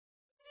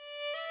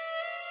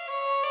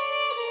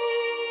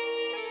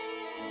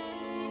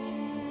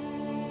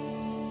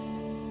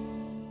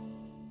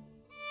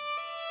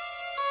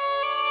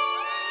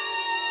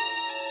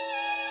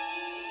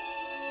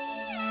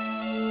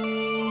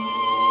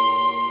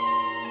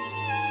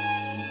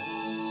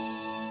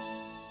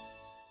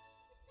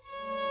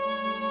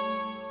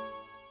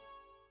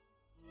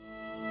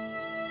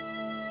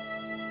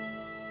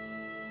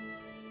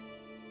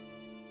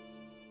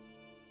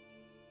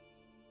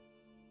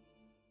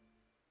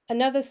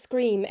Another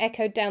scream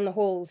echoed down the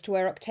halls to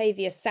where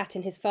Octavius sat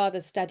in his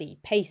father's study,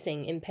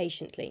 pacing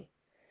impatiently.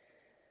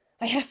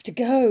 "I have to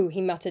go,"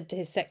 he muttered to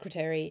his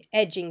secretary,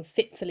 edging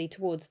fitfully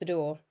towards the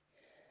door.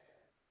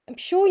 "I'm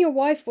sure your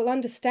wife will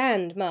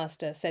understand,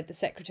 master," said the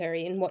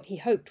secretary in what he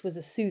hoped was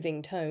a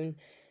soothing tone.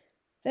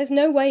 "There's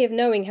no way of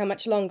knowing how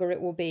much longer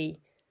it will be.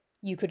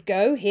 You could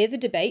go, hear the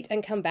debate,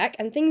 and come back,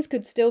 and things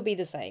could still be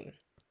the same."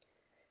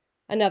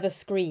 Another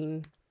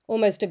scream,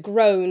 almost a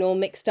groan all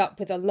mixed up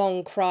with a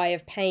long cry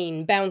of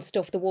pain, bounced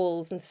off the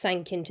walls and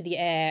sank into the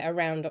air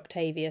around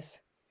Octavius.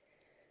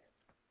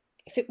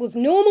 "If it was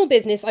normal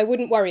business, I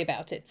wouldn't worry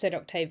about it," said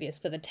Octavius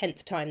for the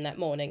 10th time that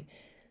morning.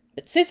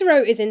 "But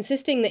Cicero is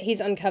insisting that he's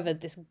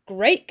uncovered this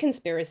great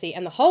conspiracy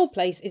and the whole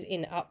place is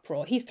in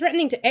uproar. He's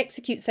threatening to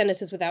execute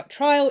senators without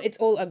trial. It's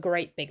all a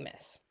great big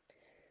mess."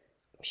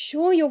 "I'm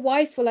sure your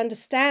wife will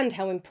understand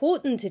how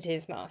important it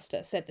is,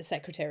 master," said the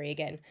secretary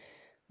again,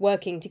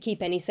 working to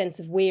keep any sense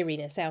of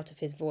weariness out of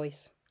his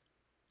voice.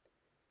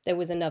 There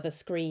was another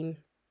scream.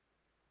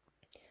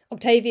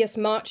 Octavius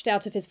marched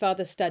out of his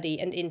father's study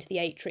and into the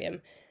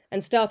atrium,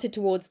 and started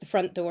towards the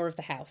front door of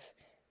the house.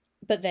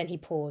 But then he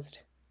paused.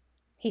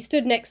 He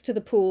stood next to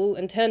the pool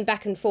and turned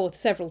back and forth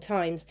several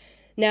times,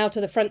 now to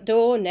the front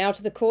door, now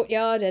to the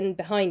courtyard, and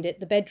behind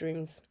it the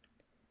bedrooms.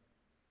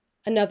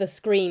 Another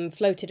scream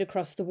floated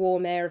across the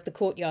warm air of the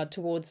courtyard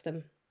towards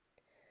them.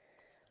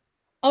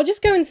 "I'll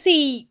just go and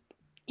see,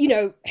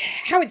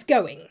 how it's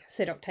going,"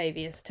 said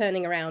Octavius,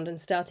 turning around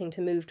and starting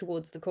to move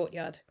towards the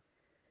courtyard.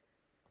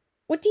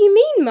 "What do you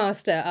mean,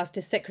 master?" asked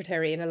his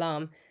secretary in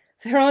alarm.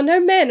 "There are no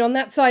men on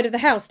that side of the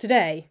house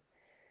today."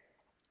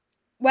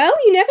 "Well,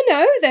 you never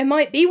know. There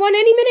might be one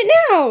any minute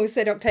now,"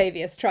 said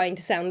Octavius, trying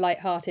to sound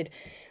light-hearted,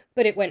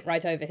 but it went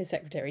right over his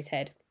secretary's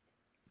head.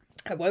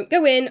 "I won't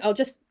go in. I'll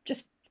just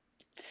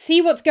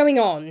see what's going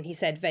on," he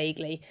said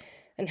vaguely,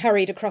 and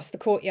hurried across the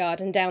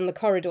courtyard and down the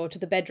corridor to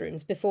the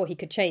bedrooms before he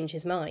could change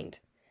his mind.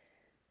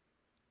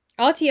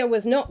 Artia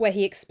was not where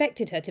he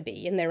expected her to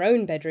be, in their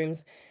own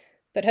bedrooms,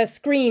 but her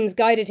screams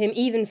guided him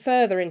even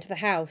further into the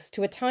house,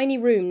 to a tiny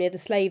room near the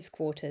slaves'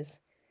 quarters.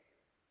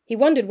 He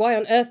wondered why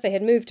on earth they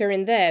had moved her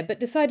in there, but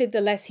decided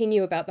the less he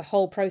knew about the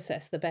whole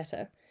process, the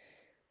better.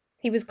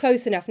 He was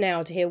close enough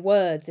now to hear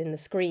words in the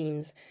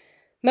screams.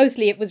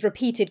 Mostly it was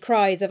repeated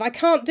cries of, "I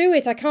can't do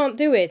it, I can't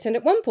do it," and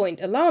at one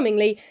point,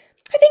 alarmingly,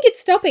 "I think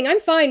it's stopping, I'm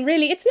fine,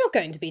 really, it's not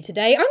going to be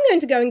today, I'm going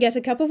to go and get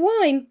a cup of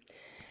wine."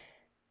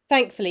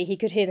 Thankfully, he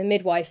could hear the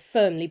midwife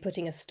firmly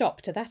putting a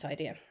stop to that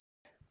idea.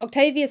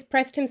 Octavius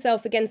pressed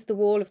himself against the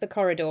wall of the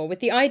corridor with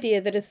the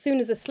idea that as soon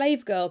as a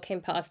slave girl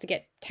came past to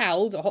get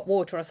towels or hot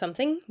water or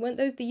something, weren't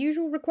those the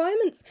usual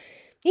requirements,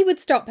 he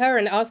would stop her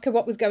and ask her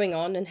what was going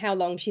on and how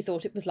long she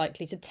thought it was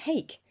likely to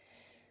take.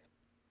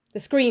 The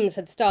screams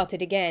had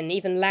started again,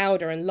 even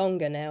louder and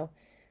longer now.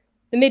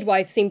 The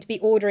midwife seemed to be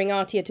ordering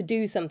Artia to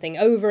do something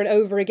over and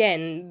over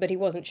again, but he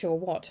wasn't sure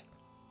what.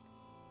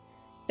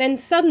 Then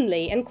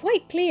suddenly, and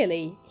quite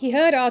clearly, he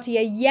heard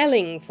Artia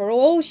yelling for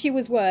all she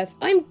was worth,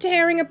 "I'm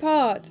tearing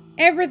apart!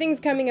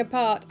 Everything's coming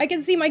apart! I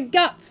can see my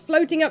guts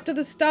floating up to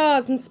the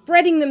stars and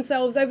spreading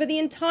themselves over the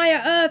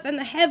entire earth and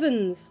the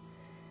heavens!"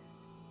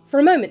 For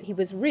a moment he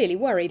was really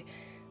worried,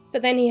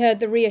 but then he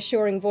heard the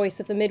reassuring voice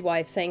of the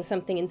midwife saying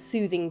something in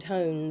soothing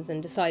tones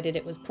and decided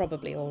it was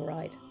probably all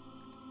right.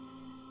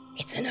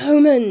 "It's an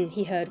omen,"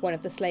 he heard one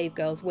of the slave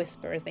girls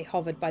whisper as they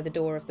hovered by the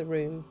door of the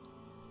room.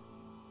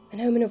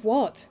 "An omen of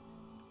what?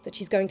 That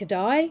she's going to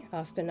die?"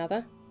 asked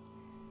another.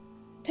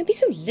 "Don't be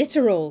so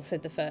literal,"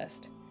 said the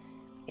first.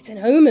 "It's an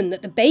omen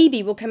that the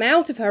baby will come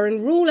out of her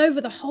and rule over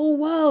the whole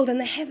world and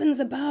the heavens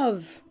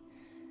above."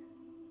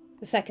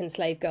 The second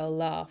slave girl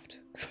laughed.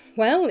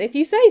 "Well, if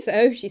you say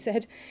so," she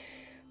said,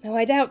 "though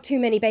I doubt too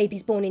many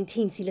babies born in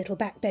teensy little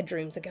back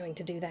bedrooms are going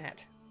to do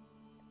that."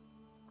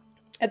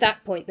 At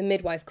that point, the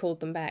midwife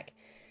called them back.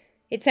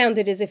 It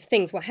sounded as if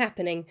things were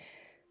happening.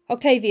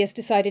 Octavius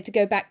decided to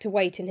go back to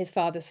wait in his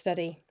father's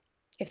study.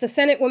 If the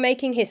Senate were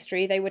making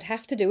history, they would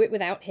have to do it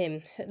without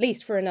him, at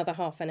least for another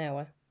half an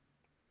hour.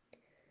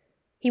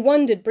 He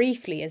wondered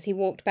briefly as he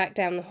walked back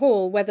down the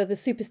hall whether the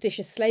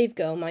superstitious slave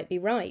girl might be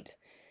right.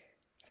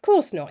 Of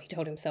course not, he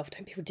told himself,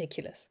 don't be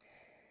ridiculous.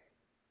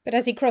 But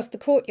as he crossed the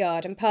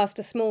courtyard and passed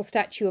a small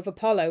statue of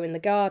Apollo in the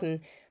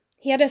garden,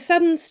 he had a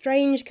sudden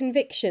strange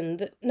conviction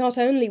that not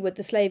only would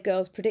the slave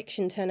girl's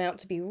prediction turn out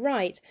to be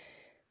right,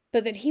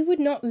 but that he would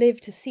not live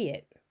to see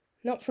it,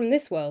 not from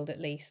this world at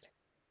least.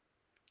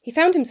 He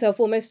found himself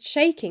almost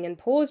shaking and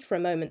paused for a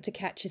moment to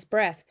catch his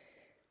breath,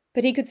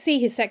 but he could see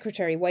his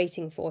secretary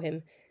waiting for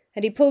him,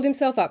 and he pulled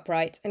himself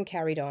upright and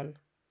carried on.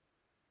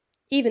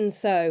 Even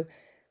so,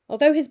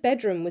 although his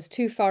bedroom was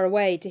too far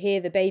away to hear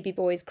the baby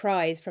boy's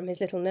cries from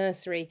his little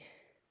nursery,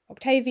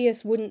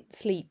 Octavius wouldn't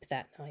sleep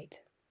that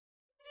night.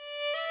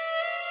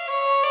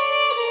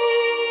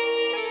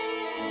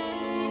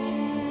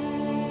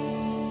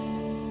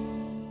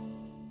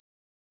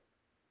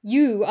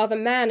 "You are the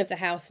man of the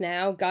house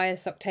now,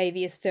 Gaius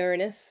Octavius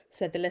Thurinus,"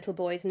 said the little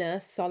boy's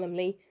nurse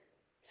solemnly.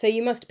 "So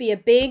you must be a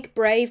big,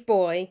 brave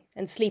boy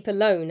and sleep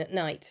alone at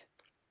night."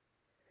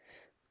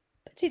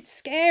 "But But it's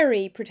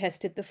scary,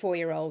 protested the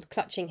 4-year-old,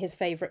 clutching his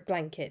favourite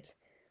blanket.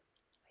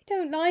 I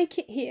don't like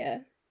it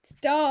here. It's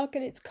dark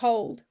and it's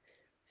cold.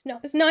 It's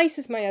not as nice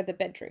as my other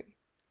bedroom.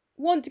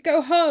 I want to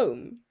go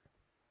home.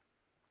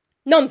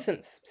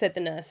 Nonsense, said the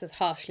nurse as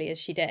harshly as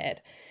she dared.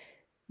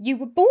 You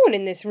were born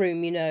in this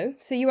room, you know,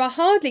 so you are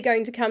hardly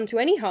going to come to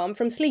any harm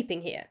from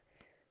sleeping here.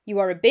 You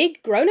are a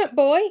big, grown-up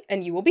boy,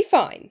 and you will be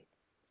fine.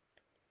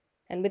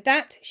 And with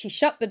that, she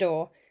shut the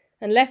door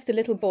and left the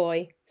little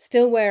boy,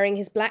 still wearing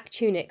his black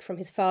tunic from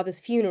his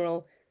father's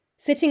funeral,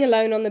 sitting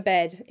alone on the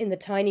bed in the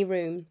tiny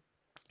room,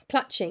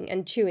 clutching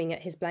and chewing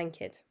at his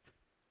blanket.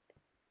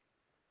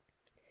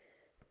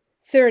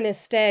 Thuranos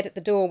stared at the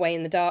doorway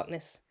in the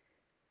darkness.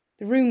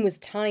 The room was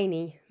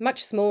tiny,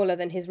 much smaller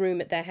than his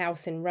room at their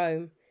house in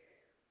Rome.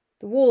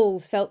 The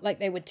walls felt like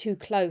they were too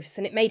close,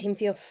 and it made him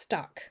feel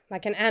stuck,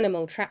 like an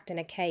animal trapped in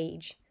a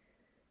cage.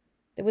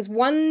 There was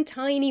one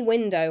tiny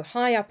window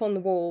high up on the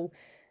wall,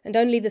 and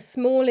only the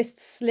smallest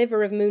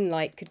sliver of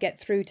moonlight could get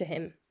through to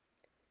him.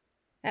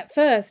 At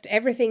first,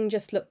 everything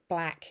just looked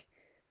black.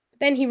 But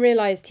then he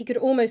realised he could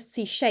almost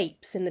see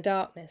shapes in the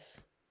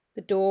darkness.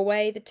 The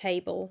doorway, the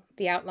table,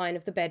 the outline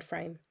of the bed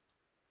frame.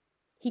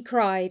 He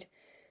cried,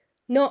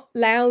 not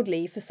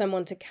loudly for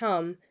someone to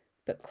come,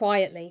 but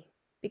quietly,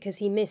 because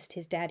he missed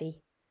his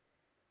daddy.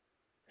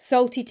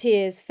 Salty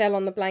tears fell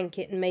on the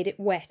blanket and made it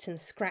wet and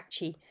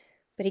scratchy,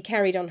 but he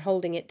carried on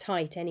holding it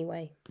tight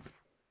anyway.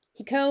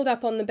 He curled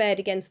up on the bed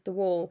against the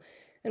wall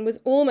and was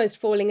almost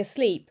falling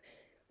asleep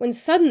when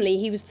suddenly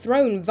he was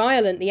thrown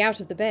violently out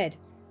of the bed.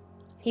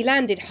 He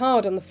landed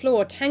hard on the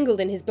floor,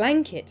 tangled in his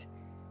blanket.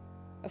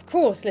 Of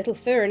course, little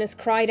Thuranos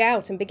cried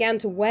out and began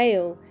to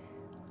wail.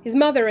 His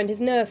mother and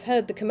his nurse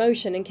heard the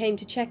commotion and came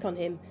to check on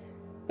him,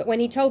 but when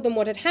he told them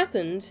what had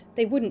happened,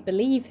 they wouldn't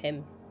believe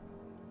him.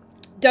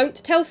 Don't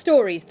tell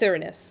stories,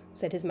 Thuranos,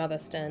 said his mother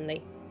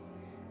sternly.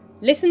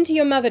 Listen to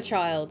your mother,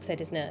 child, said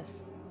his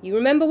nurse. You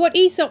remember what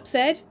Aesop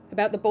said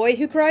about the boy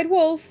who cried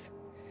wolf?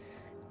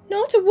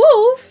 Not a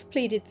wolf,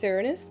 pleaded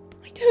Thuranos.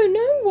 I don't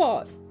know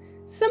what.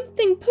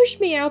 Something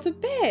pushed me out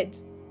of bed.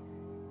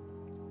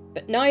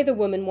 But neither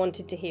woman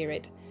wanted to hear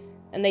it,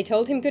 and they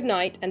told him good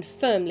night and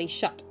firmly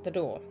shut the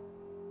door.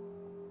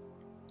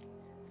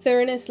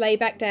 Thuranos lay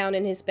back down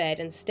in his bed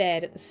and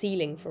stared at the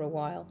ceiling for a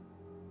while.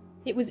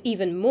 It was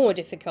even more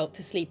difficult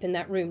to sleep in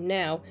that room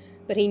now,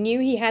 but he knew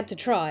he had to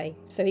try,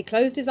 so he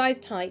closed his eyes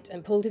tight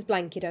and pulled his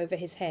blanket over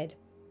his head.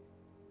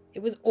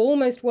 It was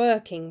almost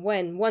working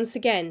when, once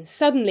again,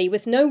 suddenly,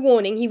 with no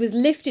warning, he was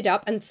lifted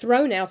up and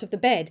thrown out of the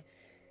bed.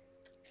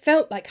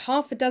 Felt like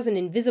 6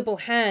 invisible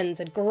hands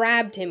had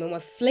grabbed him and were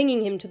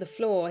flinging him to the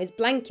floor, his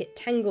blanket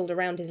tangled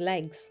around his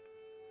legs.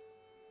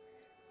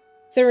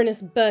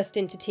 Thuranos burst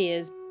into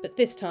tears, but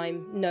this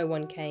time no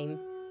one came.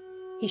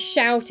 He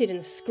shouted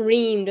and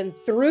screamed and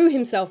threw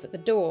himself at the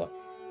door,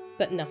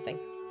 but nothing.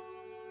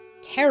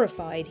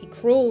 Terrified, he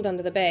crawled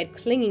under the bed,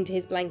 clinging to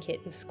his blanket,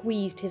 and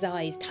squeezed his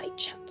eyes tight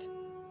shut.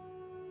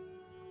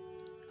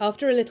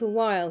 After a little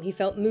while, he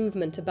felt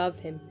movement above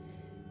him.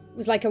 It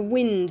was like a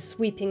wind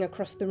sweeping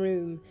across the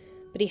room,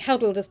 but he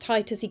huddled as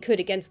tight as he could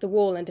against the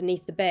wall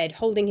underneath the bed,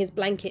 holding his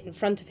blanket in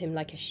front of him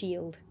like a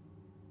shield.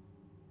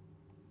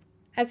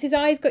 As his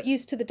eyes got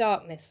used to the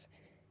darkness,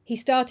 he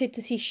started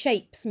to see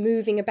shapes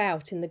moving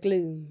about in the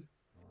gloom.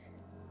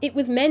 It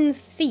was men's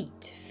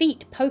feet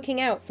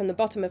poking out from the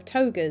bottom of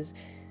togas,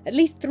 at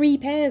least 3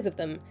 pairs of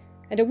them,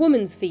 and a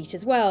woman's feet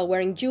as well,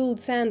 wearing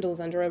jewelled sandals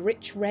under a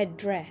rich red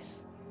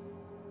dress.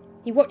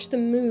 He watched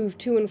them move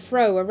to and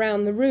fro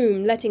around the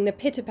room, letting the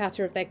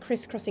pitter-patter of their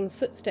criss-crossing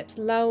footsteps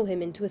lull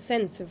him into a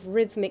sense of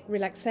rhythmic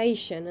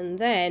relaxation, and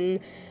then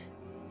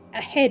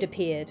a head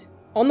appeared,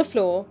 on the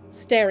floor,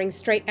 staring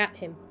straight at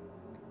him.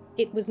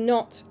 It was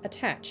not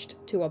attached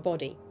to a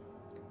body.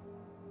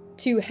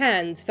 2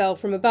 hands fell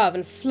from above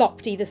and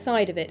flopped either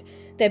side of it,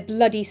 their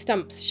bloody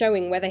stumps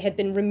showing where they had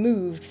been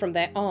removed from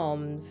their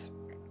arms.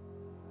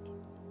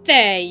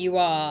 "There you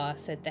are,"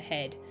 said the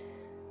head.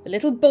 "The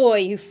little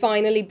boy who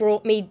finally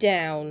brought me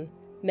down.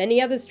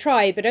 Many others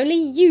tried, but only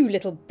you,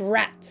 little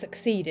brat,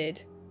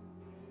 succeeded."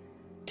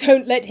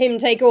 "Don't let him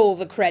take all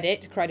the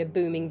credit," cried a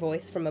booming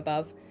voice from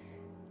above.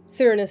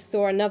 Thuranos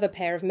saw another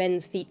pair of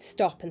men's feet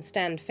stop and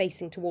stand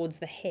facing towards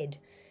the head.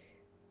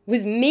 "It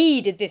was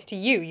me did this to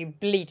you, you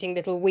bleating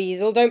little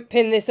weasel. Don't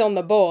pin this on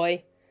the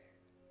boy."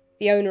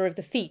 The owner of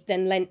the feet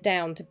then leant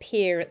down to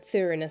peer at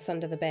Thuranos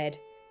under the bed.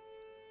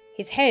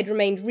 His head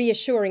remained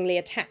reassuringly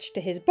attached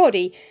to his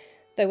body,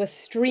 though a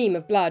stream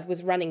of blood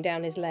was running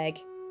down his leg.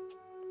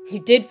 "You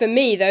did for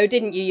me, though,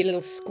 didn't you, you little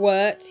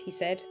squirt?" he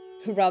said.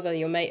 "Rather,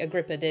 your mate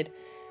Agrippa did.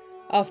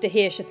 After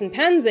Hirtius and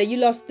Panzer, you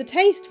lost the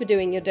taste for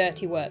doing your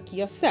dirty work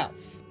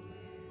yourself."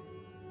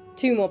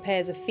 2 more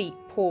pairs of feet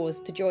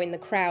paused to join the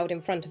crowd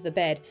in front of the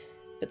bed,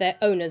 but their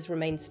owners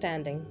remained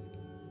standing.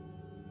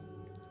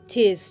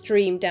 Tears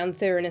streamed down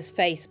Thuranos'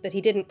 face, but he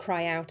didn't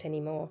cry out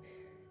anymore.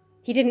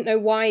 He didn't know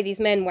why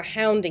these men were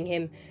hounding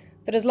him,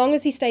 but as long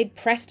as he stayed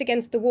pressed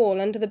against the wall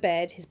under the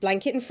bed, his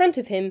blanket in front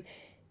of him,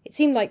 it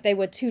seemed like they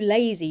were too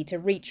lazy to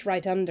reach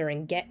right under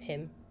and get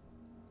him.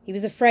 He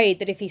was afraid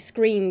that if he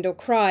screamed or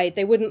cried,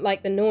 they wouldn't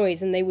like the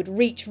noise and they would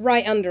reach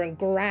right under and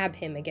grab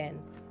him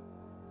again.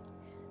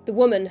 The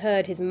woman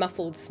heard his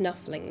muffled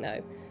snuffling,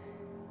 though.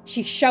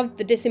 She shoved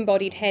the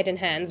disembodied head and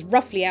hands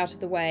roughly out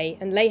of the way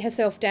and lay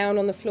herself down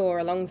on the floor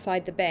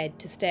alongside the bed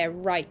to stare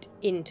right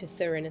into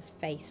Thurinus'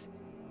 face.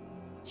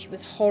 She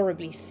was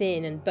horribly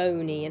thin and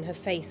bony, and her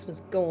face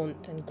was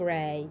gaunt and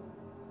grey.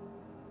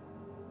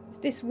 "Is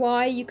this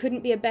why you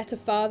couldn't be a better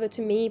father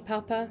to me,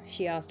 Papa?"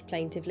 she asked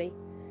plaintively.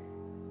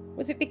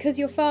 "Was it because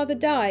your father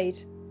died?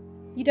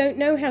 You don't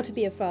know how to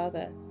be a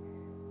father.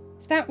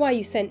 Is that why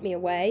you sent me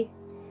away?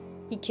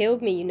 He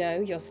killed me, you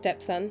know, your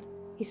stepson.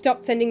 He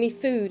stopped sending me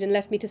food and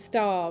left me to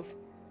starve.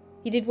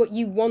 He did what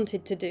you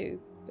wanted to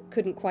do, but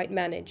couldn't quite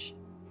manage."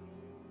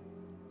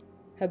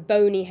 Her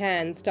bony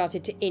hand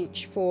started to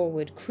inch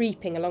forward,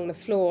 creeping along the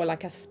floor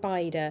like a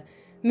spider,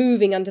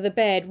 moving under the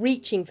bed,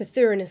 reaching for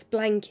Thurinus'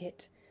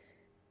 blanket.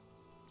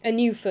 A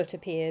new foot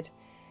appeared.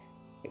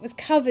 It was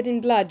covered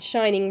in blood,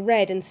 shining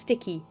red and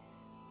sticky,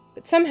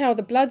 but somehow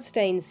the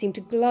bloodstains seemed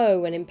to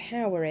glow and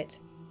empower it.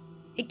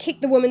 It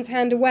kicked the woman's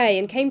hand away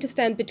and came to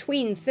stand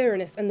between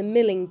Thurinus and the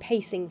milling,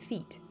 pacing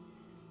feet.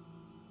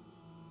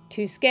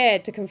 "Too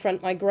scared to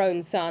confront my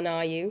grown son,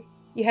 are you?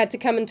 You had to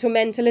come and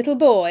torment a little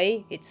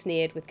boy?" it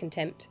sneered with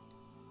contempt.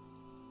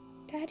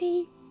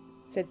 "Daddy,"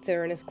 said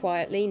Thurinus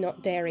quietly,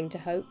 not daring to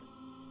hope.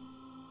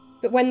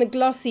 But when the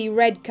glossy,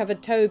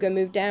 red-covered toga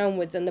moved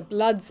downwards and the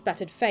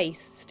blood-spattered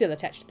face, still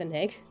attached to the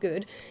neck,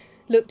 good,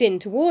 looked in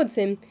towards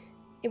him,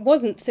 it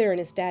wasn't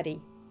Thurinus'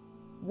 daddy.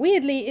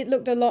 Weirdly, it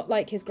looked a lot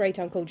like his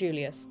great-uncle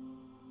Julius.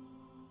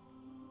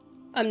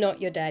 "I'm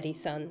not your daddy,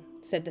 son,"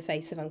 said the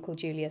face of Uncle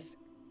Julius.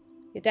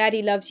 "Your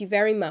daddy loves you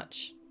very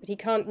much, but he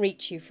can't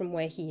reach you from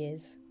where he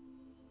is.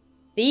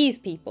 These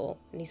people,"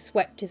 and he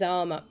swept his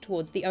arm up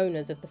towards the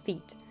owners of the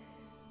feet,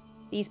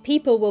 "these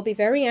people will be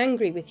very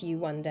angry with you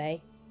one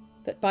day,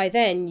 but by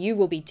then you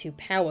will be too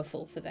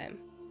powerful for them.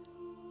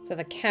 So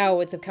the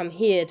cowards have come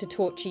here to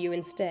torture you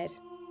instead.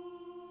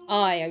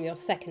 I am your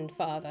second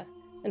father,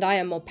 and I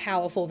am more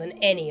powerful than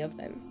any of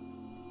them."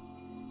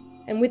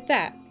 And with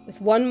that,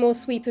 with one more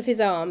sweep of his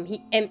arm,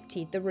 he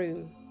emptied the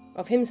room,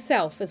 of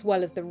himself as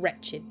well as the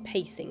wretched,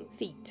 pacing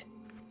feet.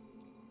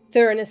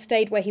 Thurinus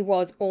stayed where he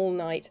was all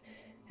night,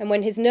 and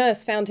when his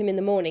nurse found him in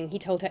the morning, he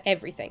told her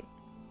everything.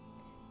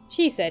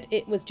 She said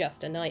it was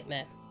just a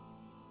nightmare.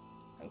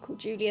 "Uncle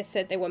Julius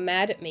said they were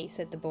mad at me,"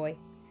 said the boy.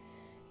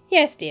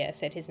 "Yes, dear,"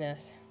 said his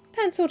nurse.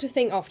 "That sort of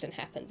thing often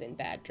happens in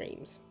bad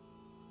dreams."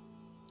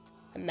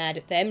 "I'm mad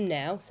at them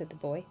now," said the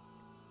boy.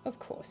 "Of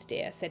course,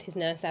 dear," said his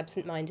nurse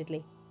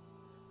absent-mindedly.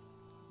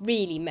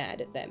 "Really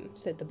mad at them,"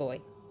 said the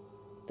boy.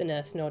 The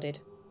nurse nodded.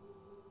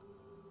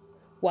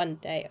 "One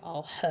day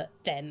I'll hurt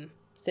them,"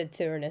 said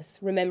Thurinus,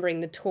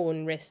 remembering the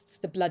torn wrists,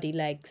 the bloody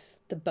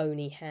legs, the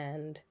bony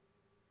hand.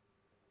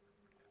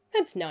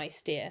 "That's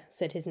nice, dear,"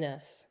 said his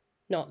nurse,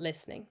 not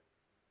listening.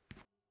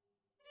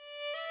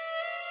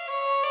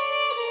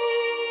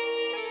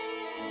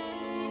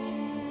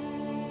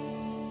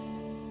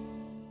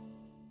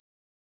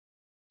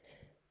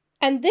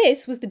 "And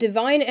this was the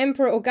divine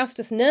Emperor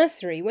Augustus'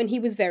 nursery when he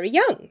was very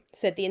young,"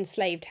 said the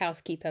enslaved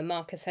housekeeper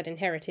Marcus had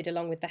inherited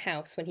along with the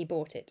house when he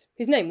bought it,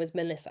 whose name was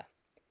Melissa.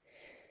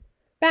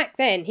 "Back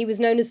then he was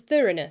known as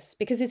Thurinus,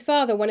 because his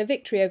father won a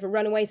victory over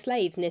runaway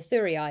slaves near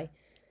Thurii.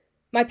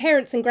 My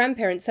parents and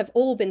grandparents have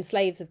all been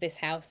slaves of this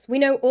house. We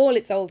know all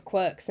its old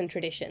quirks and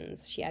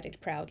traditions," she added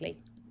proudly.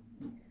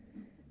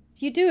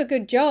 "If you do a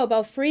good job,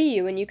 I'll free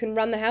you and you can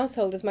run the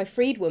household as my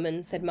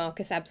freedwoman," said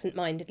Marcus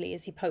absent-mindedly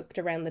as he poked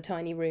around the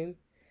tiny room.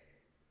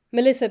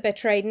 Melissa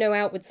betrayed no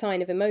outward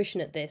sign of emotion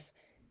at this.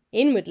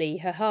 Inwardly,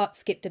 her heart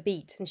skipped a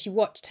beat, and she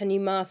watched her new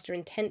master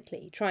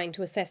intently, trying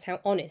to assess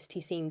how honest he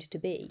seemed to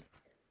be.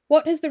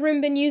 "What has the room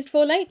been used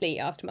for lately?"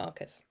 asked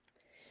Marcus.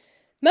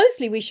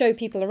 "Mostly we show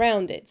people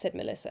around it," said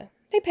Melissa.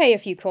 "They pay a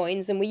few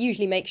coins, and we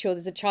usually make sure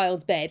there's a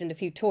child's bed and a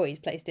few toys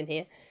placed in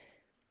here.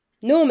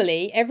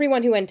 Normally,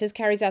 everyone who enters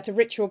carries out a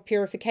ritual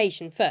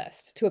purification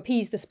first, to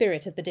appease the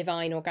spirit of the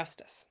divine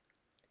Augustus."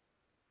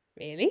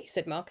 "Really?"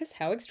 said Marcus.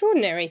 "How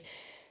extraordinary.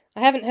 I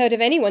haven't heard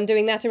of anyone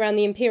doing that around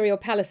the imperial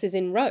palaces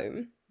in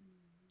Rome."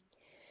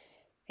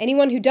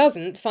 "Anyone who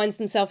doesn't finds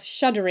themselves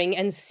shuddering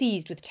and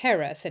seized with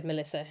terror," said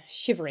Melissa,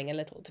 shivering a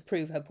little to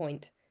prove her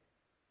point.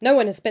 "No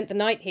one has spent the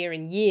night here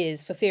in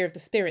years for fear of the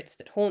spirits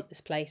that haunt this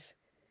place.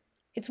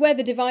 It's where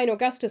the divine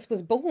Augustus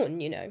was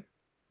born, you know."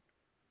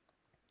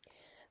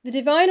 "The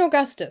divine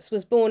Augustus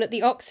was born at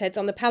the Oxheads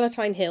on the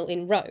Palatine Hill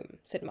in Rome,"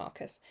 said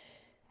Marcus,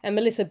 and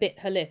Melissa bit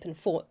her lip and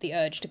fought the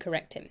urge to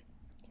correct him.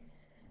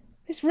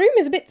 "This room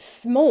is a bit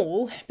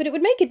small, but it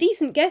would make a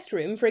decent guest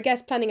room for a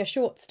guest planning a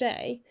short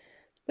stay.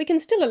 We can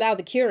still allow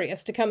the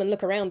curious to come and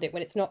look around it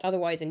when it's not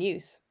otherwise in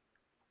use."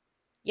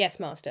 "Yes,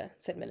 master,"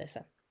 said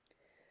Melissa.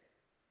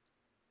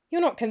 "You're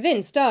not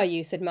convinced, are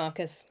you?" said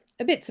Marcus,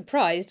 a bit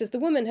surprised, as the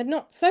woman had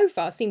not so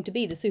far seemed to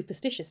be the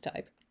superstitious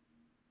type.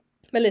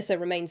 Melissa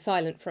remained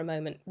silent for a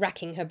moment,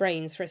 racking her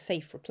brains for a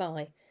safe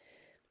reply.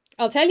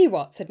 "I'll tell you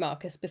what," said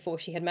Marcus, before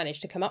she had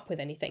managed to come up with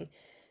anything.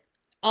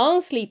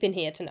 I'll sleep in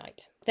here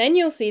tonight. Then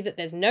you'll see that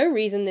there's no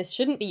reason this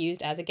shouldn't be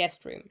used as a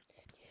guest room.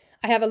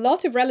 I have a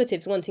lot of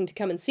relatives wanting to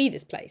come and see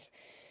this place.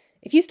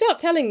 If you start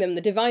telling them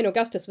the Divine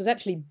Augustus was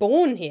actually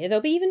born here,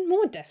 they'll be even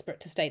more desperate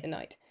to stay the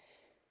night."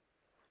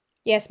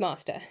 "Yes,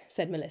 master,"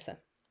 said Melissa.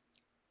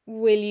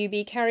 "Will you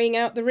be carrying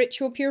out the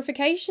ritual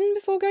purification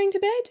before going to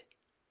bed?"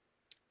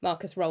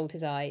 Marcus rolled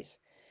his eyes.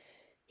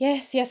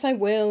 Yes, I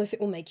will, if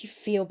it will make you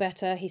feel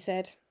better," he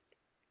said.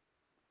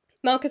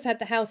 Marcus had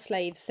the house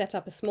slaves set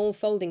up a small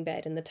folding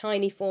bed in the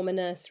tiny former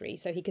nursery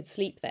so he could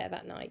sleep there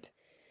that night.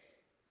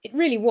 It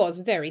really was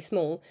very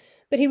small,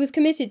 but he was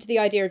committed to the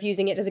idea of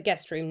using it as a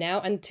guest room now,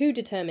 and too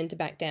determined to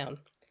back down.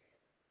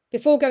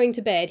 Before going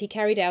to bed, he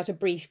carried out a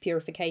brief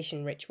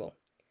purification ritual.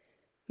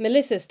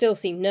 Melissa still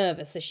seemed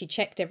nervous as she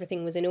checked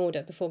everything was in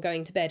order before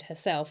going to bed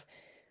herself,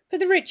 but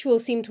the ritual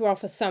seemed to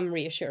offer some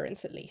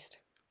reassurance at least.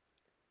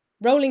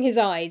 Rolling his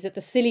eyes at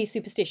the silly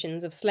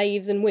superstitions of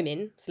slaves and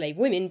women, slave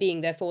women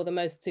being therefore the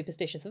most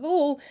superstitious of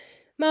all,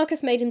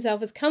 Marcus made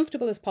himself as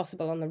comfortable as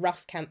possible on the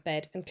rough camp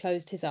bed and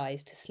closed his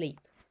eyes to sleep.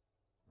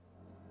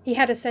 He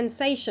had a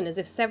sensation as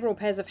if several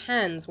pairs of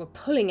hands were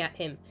pulling at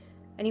him,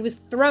 and he was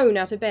thrown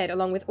out of bed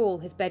along with all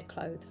his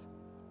bedclothes.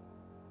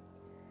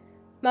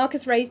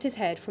 Marcus raised his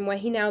head from where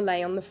he now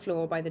lay on the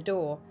floor by the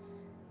door.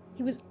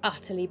 He was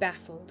utterly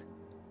baffled.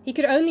 He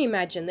could only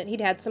imagine that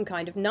he'd had some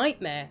kind of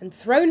nightmare and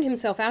thrown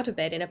himself out of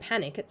bed in a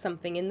panic at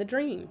something in the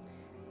dream.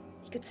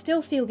 He could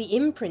still feel the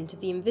imprint of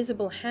the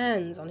invisible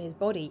hands on his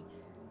body,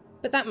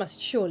 but that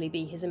must surely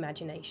be his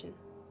imagination.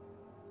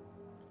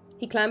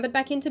 He clambered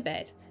back into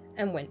bed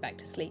and went back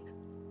to sleep.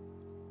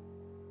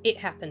 It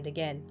happened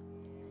again.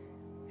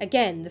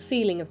 Again, the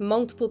feeling of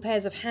multiple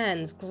pairs of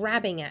hands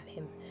grabbing at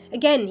him.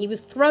 Again, he was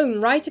thrown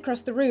right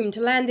across the room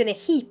to land in a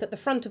heap at the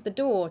front of the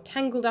door,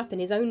 tangled up in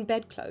his own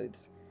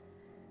bedclothes.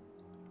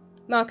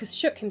 Marcus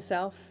shook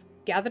himself,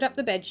 gathered up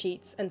the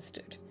bedsheets, and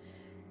stood.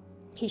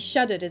 He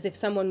shuddered as if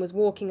someone was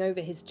walking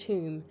over his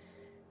tomb,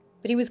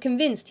 but he was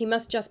convinced he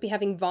must just be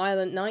having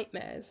violent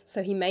nightmares,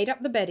 so he made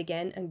up the bed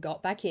again and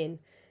got back in,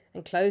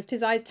 and closed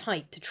his eyes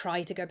tight to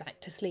try to go back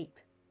to sleep.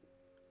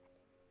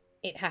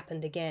 It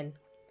happened again.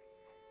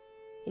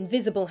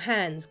 Invisible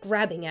hands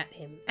grabbing at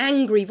him,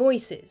 angry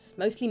voices,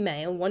 mostly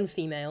male, one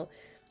female,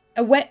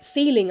 a wet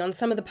feeling on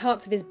some of the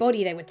parts of his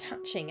body they were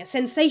touching, a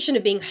sensation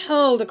of being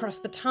hurled across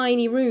the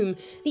tiny room,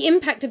 the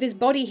impact of his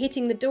body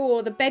hitting the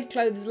door, the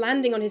bedclothes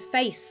landing on his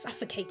face,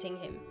 suffocating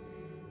him.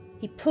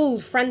 He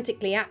pulled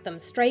frantically at them,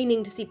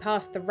 straining to see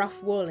past the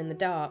rough wall in the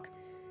dark.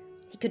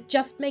 He could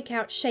just make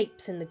out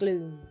shapes in the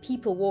gloom,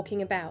 people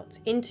walking about,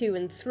 into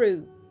and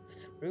through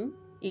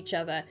each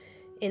other,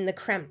 in the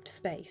cramped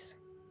space.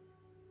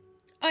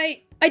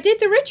 I did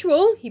the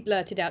ritual," he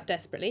blurted out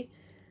desperately.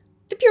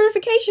 "The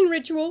purification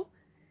ritual."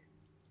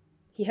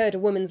 He heard a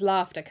woman's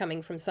laughter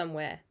coming from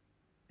somewhere.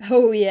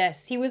 Oh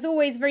yes, he was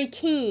always very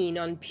keen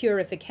on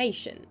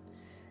purification.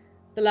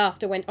 The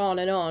laughter went on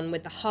and on,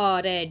 with the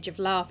hard edge of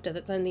laughter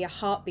that's only a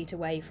heartbeat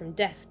away from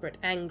desperate,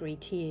 angry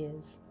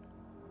tears.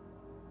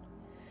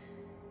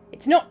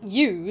 "It's not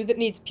you that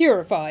needs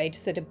purified,"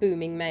 said a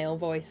booming male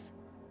voice.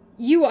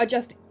 "You are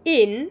just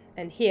in,"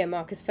 and here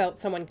Marcus felt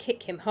someone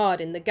kick him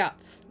hard in the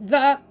guts,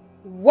 "the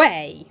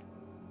way."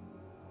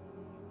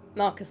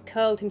 Marcus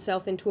curled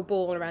himself into a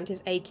ball around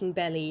his aching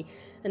belly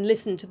and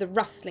listened to the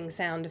rustling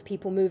sound of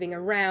people moving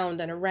around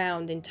and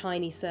around in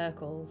tiny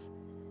circles.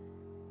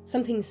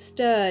 Something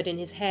stirred in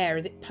his hair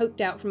as it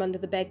poked out from under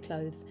the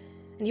bedclothes,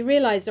 and he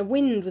realised a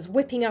wind was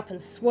whipping up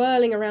and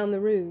swirling around the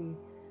room.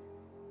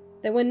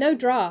 There were no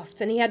drafts,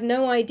 and he had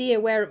no idea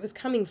where it was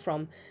coming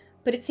from,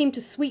 but it seemed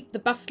to sweep the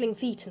bustling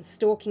feet and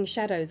stalking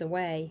shadows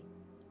away.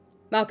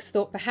 Marcus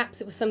thought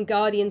perhaps it was some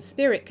guardian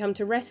spirit come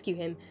to rescue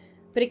him,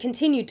 but it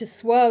continued to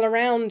swirl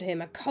around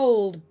him, a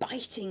cold,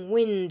 biting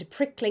wind,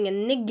 prickling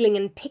and niggling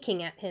and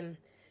picking at him.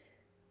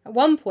 At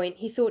one point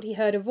he thought he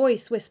heard a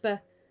voice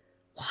whisper,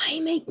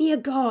 "Why make me a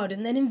god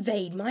and then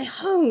invade my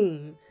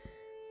home?"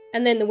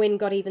 And then the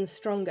wind got even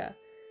stronger.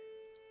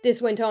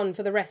 This went on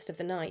for the rest of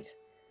the night.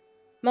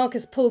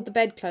 Marcus pulled the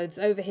bedclothes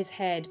over his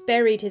head,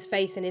 buried his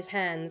face in his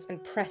hands,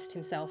 and pressed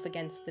himself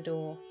against the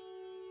door.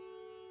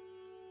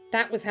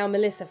 That was how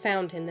Melissa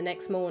found him the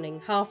next morning,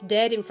 half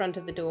dead in front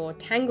of the door,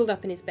 tangled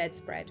up in his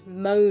bedspread,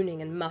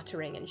 moaning and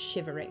muttering and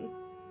shivering.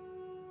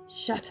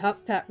 "Shut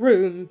up that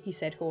room," he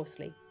said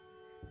hoarsely.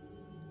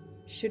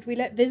 "Should we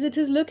let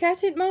visitors look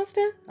at it,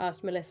 master?"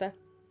 asked Melissa.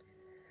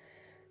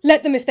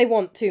 "Let them if they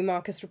want to,"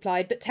 Marcus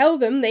replied, "but tell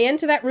them they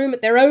enter that room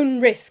at their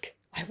own risk.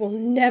 I will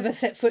never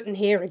set foot in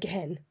here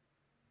again."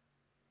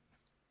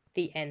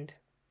 The end.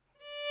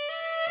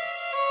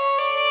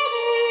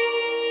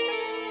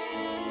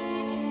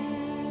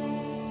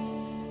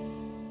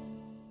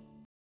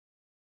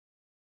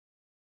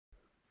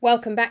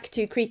 Welcome back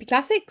to Creepy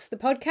Classics, the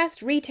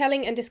podcast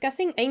retelling and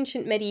discussing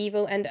ancient,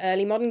 medieval and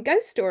early modern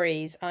ghost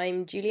stories.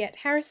 I'm Juliet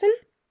Harrison,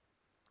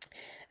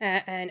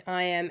 and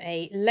I am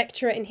a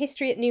lecturer in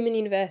history at Newman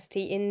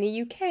University in the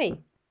UK.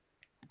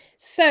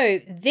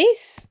 So,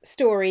 this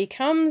story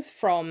comes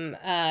from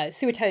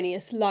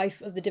Suetonius'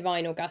 Life of the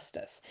Divine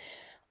Augustus.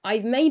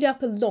 I've made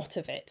up a lot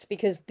of it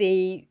because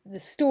the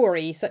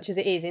story, such as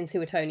it is in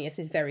Suetonius,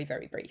 is very,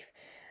 very brief.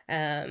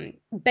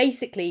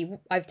 Basically,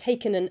 I've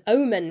taken an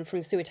omen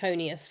from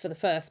Suetonius for the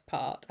first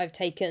part. I've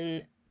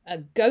taken a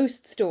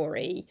ghost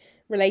story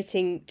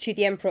relating to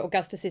the Emperor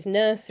Augustus's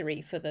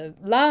nursery for the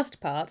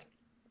last part,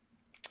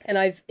 and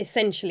I've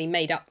essentially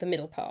made up the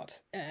middle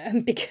part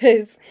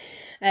because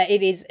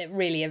it is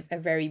really a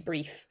very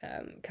brief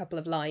couple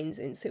of lines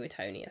in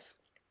Suetonius.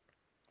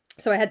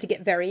 So I had to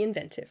get very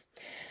inventive.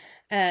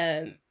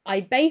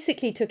 I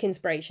basically took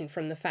inspiration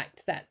from the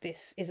fact that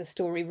this is a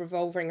story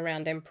revolving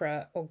around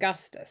Emperor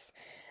Augustus,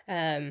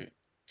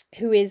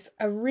 who is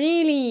a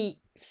really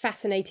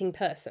fascinating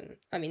person.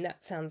 I mean,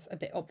 that sounds a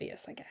bit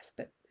obvious, I guess,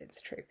 but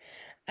it's true.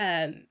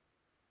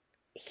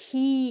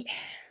 He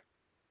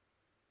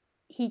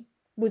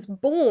was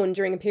born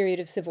during a period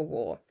of civil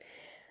war.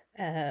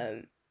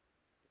 An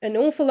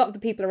awful lot of the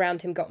people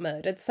around him got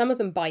murdered, some of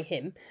them by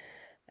him,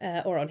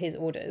 or on his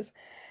orders.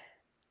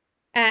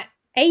 At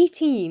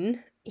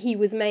 18, he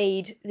was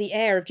made the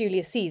heir of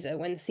Julius Caesar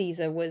when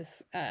Caesar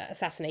was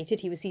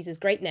assassinated. He was Caesar's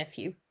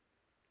great-nephew.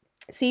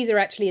 Caesar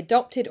actually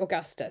adopted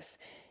Augustus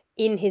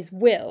in his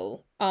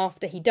will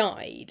after he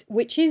died,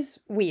 which is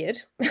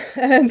weird.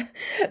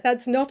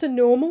 That's not a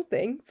normal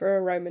thing for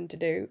a Roman to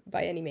do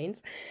by any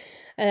means.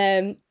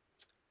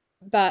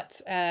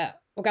 But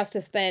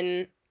Augustus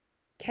then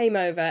came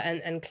over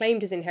and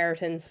claimed his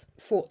inheritance,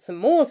 fought some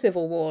more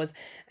civil wars,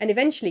 and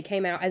eventually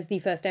came out as the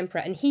first emperor.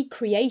 And he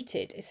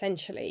created,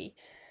 essentially,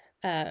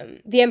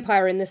 the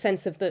empire in the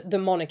sense of the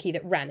monarchy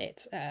that ran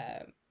it.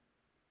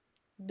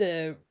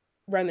 The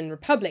Roman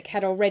Republic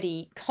had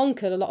already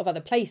conquered a lot of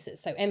other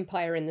places, so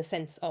empire in the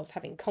sense of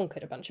having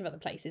conquered a bunch of other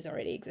places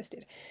already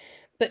existed.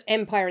 But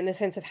empire in the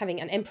sense of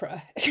having an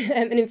emperor.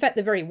 And in fact,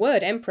 the very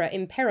word emperor,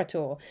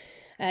 imperator,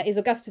 is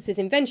Augustus's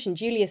invention.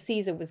 Julius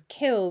Caesar was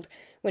killed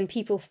when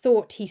people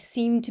thought he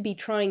seemed to be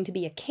trying to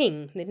be a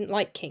king. They didn't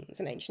like kings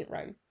in ancient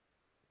Rome.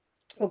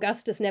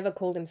 Augustus never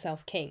called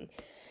himself king,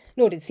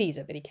 nor did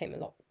Caesar, but he came a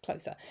lot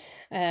closer.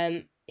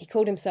 He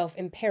called himself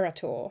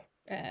imperator,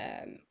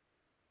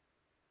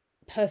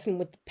 person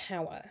with the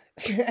power.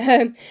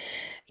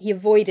 He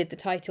avoided the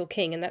title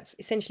king, and that's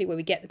essentially where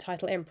we get the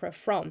title emperor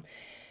from.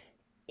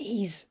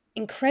 He's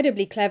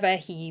incredibly clever.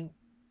 He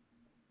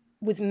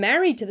was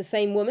married to the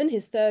same woman,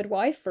 his third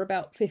wife, for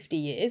about 50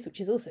 years,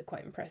 which is also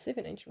quite impressive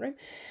in ancient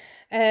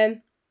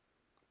Rome.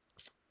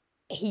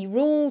 He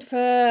ruled for,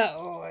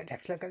 I'd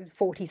have to look at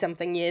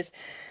 40-something years.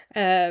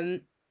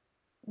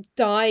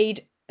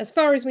 Died, as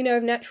far as we know,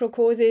 of natural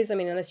causes. I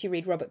mean, unless you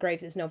read Robert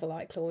Graves' novel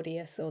like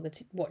Claudius or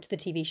watch the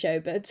TV show,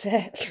 but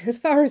as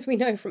far as we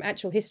know from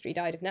actual history,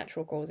 died of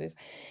natural causes.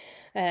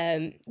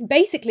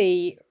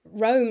 Basically,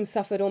 Rome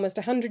suffered almost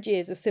 100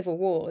 years of civil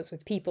wars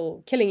with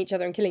people killing each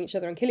other and killing each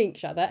other and killing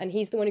each other, and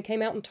he's the one who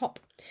came out on top.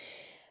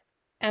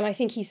 And I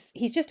think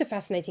he's just a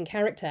fascinating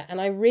character, and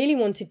I really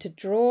wanted to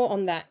draw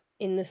on that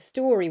in the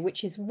story,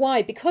 which is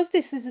why, because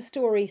this is a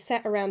story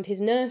set around his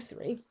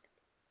nursery,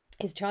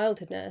 his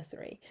childhood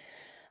nursery,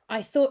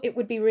 I thought it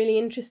would be really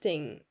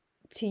interesting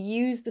to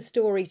use the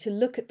story to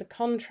look at the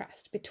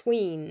contrast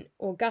between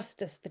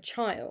Augustus the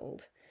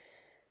child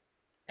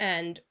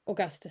and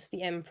Augustus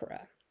the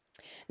emperor.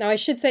 Now, I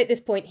should say at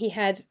this point, he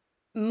had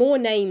more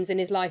names in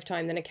his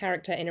lifetime than a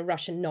character in a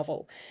Russian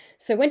novel.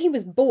 So when he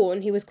was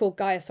born, he was called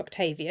Gaius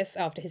Octavius,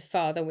 after his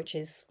father, which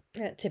is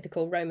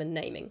typical Roman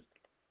naming.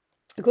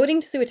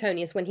 According to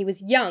Suetonius, when he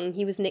was young,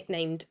 he was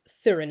nicknamed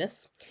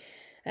Thurinus,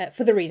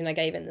 for the reason I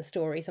gave in the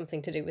story,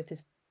 something to do with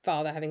his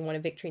father having won a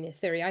victory near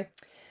Thurii.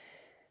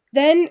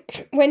 Then,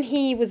 when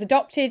he was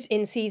adopted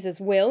in Caesar's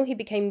will, he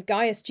became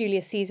Gaius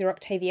Julius Caesar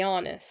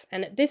Octavianus,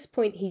 and at this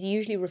point he's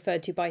usually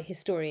referred to by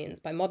historians,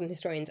 by modern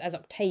historians, as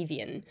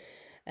Octavian,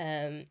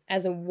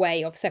 as a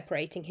way of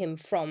separating him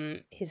from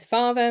his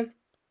father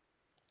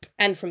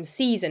and from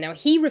Caesar. Now,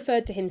 he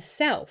referred to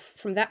himself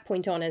from that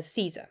point on as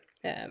Caesar.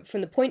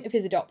 From the point of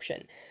his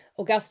adoption,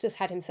 Augustus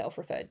had himself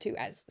referred to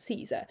as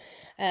Caesar.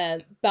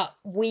 But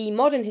we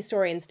modern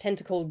historians tend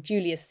to call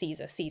Julius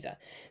Caesar Caesar.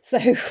 So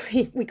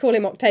we call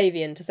him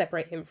Octavian to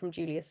separate him from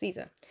Julius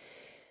Caesar.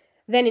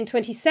 Then in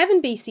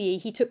 27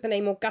 BCE, he took the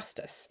name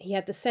Augustus. He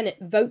had the Senate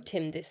vote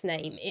him this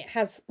name. It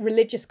has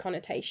religious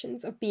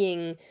connotations of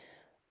being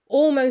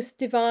almost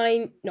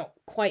divine, not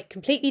quite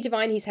completely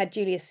divine. He's had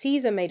Julius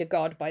Caesar made a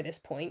god by this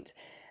point.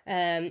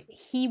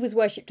 He was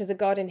worshipped as a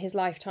god in his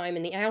lifetime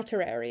in the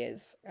outer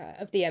areas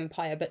of the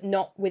empire, but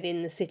not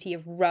within the city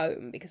of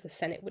Rome, because the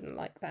Senate wouldn't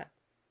like that.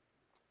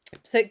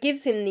 So it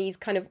gives him these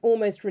kind of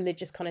almost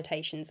religious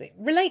connotations. It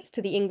relates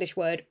to the English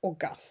word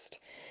august,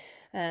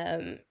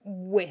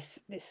 with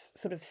this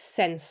sort of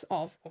sense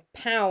of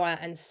power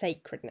and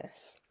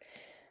sacredness.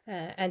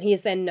 And he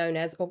is then known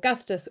as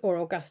Augustus or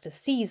Augustus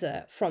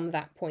Caesar from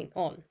that point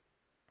on.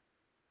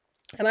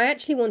 And I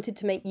actually wanted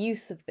to make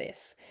use of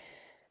this,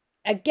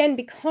 again,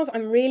 because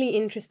I'm really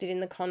interested in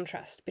the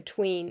contrast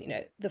between,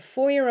 the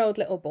 4-year-old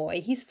little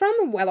boy. He's from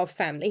a well-off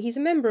family. He's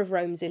a member of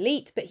Rome's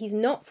elite, but he's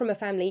not from a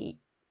family.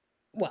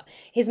 Well,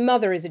 his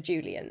mother is a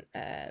Julian.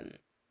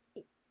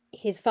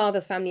 his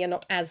father's family are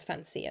not as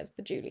fancy as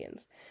the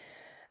Julians.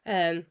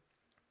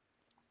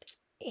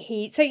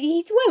 He's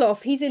well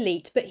off, he's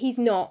elite, but he's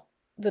not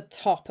the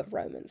top of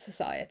Roman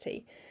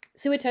society.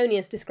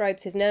 Suetonius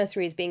describes his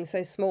nursery as being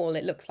so small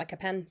it looks like a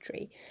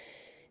pantry.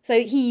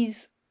 So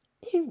he's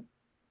the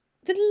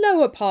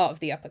lower part of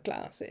the upper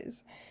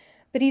classes,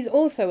 but he's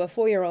also a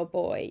 4-year-old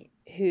boy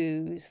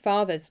whose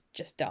father's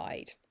just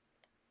died.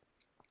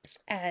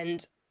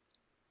 And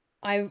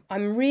I'm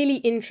really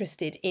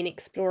interested in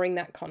exploring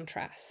that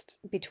contrast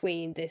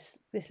between this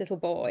little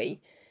boy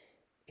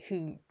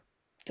who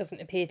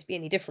doesn't appear to be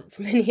any different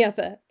from any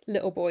other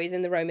little boys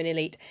in the Roman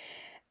elite,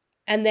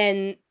 and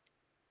then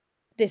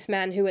this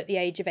man who at the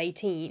age of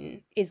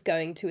 18 is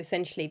going to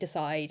essentially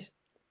decide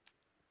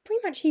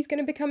pretty much he's going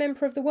to become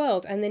emperor of the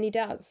world, and then he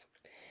does.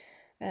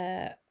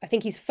 I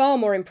think he's far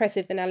more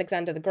impressive than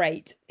Alexander the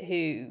Great,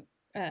 who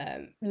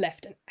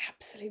left an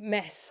absolute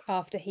mess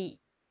after he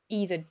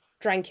either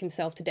drank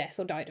himself to death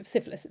or died of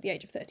syphilis at the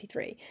age of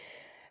 33.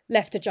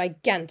 Left a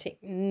gigantic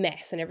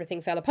mess and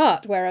everything fell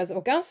apart, whereas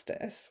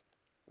Augustus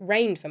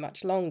reigned for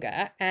much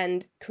longer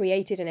and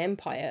created an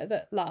empire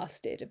that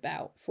lasted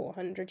about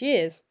 400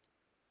 years.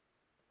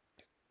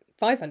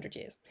 500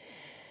 years.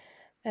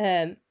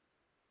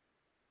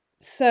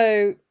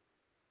 So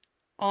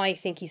I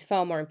think he's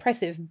far more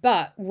impressive,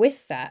 but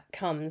with that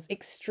comes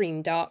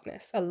extreme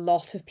darkness. A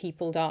lot of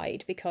people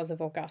died because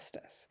of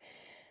Augustus,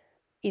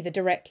 either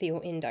directly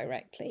or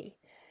indirectly.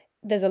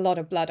 There's a lot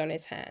of blood on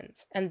his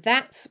hands. And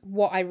that's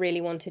what I really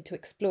wanted to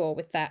explore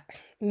with that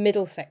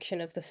middle section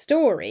of the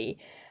story,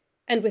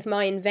 and with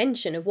my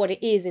invention of what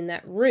it is in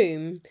that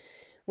room,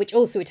 which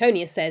also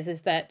Suetonius says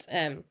is that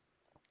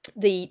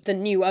the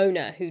new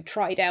owner who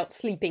tried out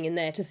sleeping in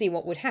there to see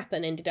what would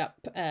happen ended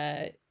up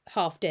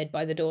half dead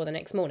by the door the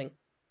next morning.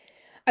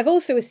 I've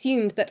also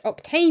assumed that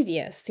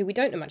Octavius, who we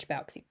don't know much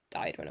about because he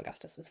died when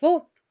Augustus was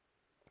 4,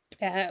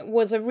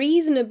 was a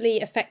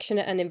reasonably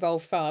affectionate and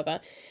involved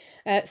father.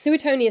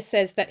 Suetonius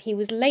says that he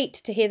was late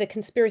to hear the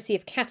conspiracy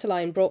of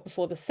Catiline brought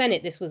before the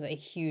Senate. This was a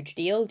huge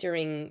deal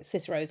during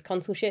Cicero's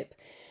consulship.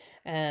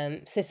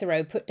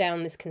 Cicero put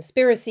down this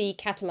conspiracy.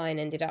 Catiline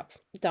ended up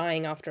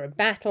dying after a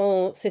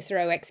battle.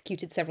 Cicero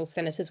executed several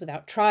senators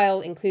without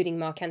trial, including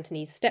Mark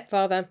Antony's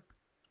stepfather,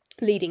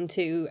 leading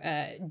to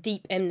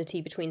deep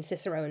enmity between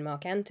Cicero and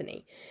Mark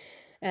Antony.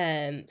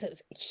 So it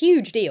was a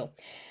huge deal.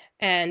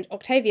 And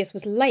Octavius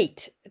was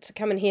late to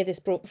come and hear this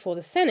brought before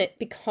the Senate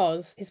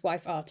because his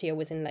wife Artia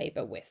was in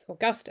labour with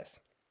Augustus.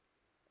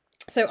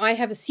 So I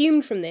have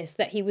assumed from this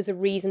that he was a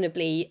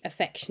reasonably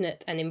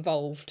affectionate and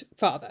involved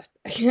father,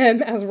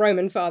 as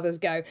Roman fathers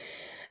go.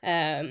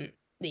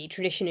 The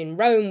tradition in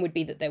Rome would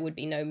be that there would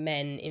be no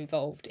men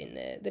involved in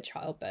the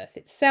childbirth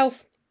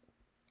itself.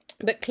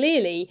 But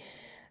clearly,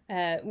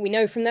 we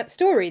know from that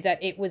story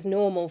that it was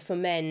normal for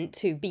men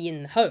to be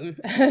in the home,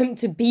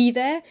 to be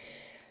there.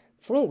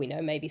 For all we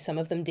know, maybe some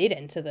of them did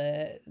enter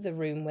the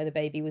room where the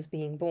baby was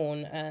being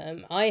born.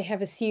 I have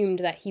assumed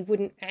that he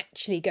wouldn't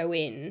actually go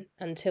in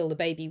until the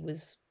baby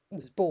was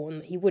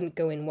born. He wouldn't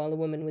go in while the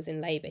woman was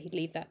in labour. He'd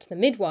leave that to the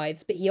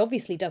midwives, but he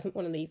obviously doesn't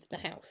want to leave the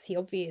house. He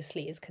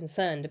obviously is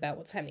concerned about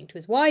what's happening to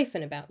his wife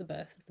and about the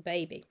birth of the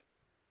baby,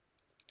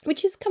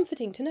 which is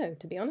comforting to know,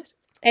 to be honest.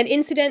 And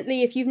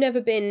incidentally, if you've never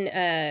been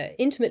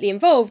intimately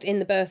involved in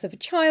the birth of a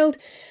child,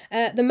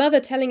 the mother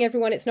telling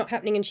everyone it's not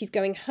happening and she's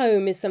going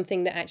home is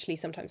something that actually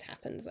sometimes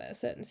happens at a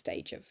certain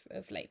stage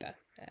of labour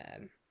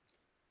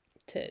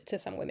to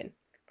some women.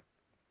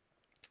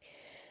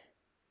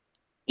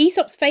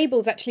 Aesop's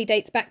Fables actually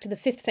dates back to the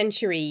 5th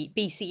century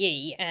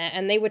BCE,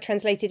 and they were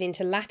translated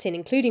into Latin,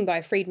 including by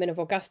a freedman of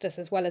Augustus,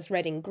 as well as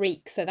read in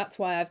Greek. So that's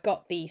why I've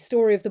got the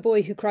story of the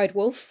boy who cried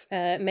wolf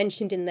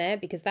mentioned in there,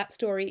 because that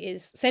story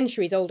is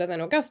centuries older than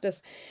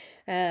Augustus,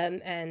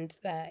 and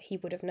he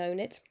would have known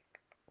it.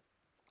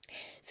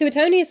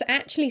 Suetonius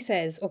actually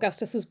says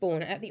Augustus was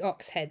born at the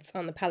Ox Heads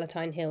on the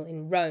Palatine Hill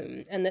in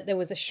Rome, and that there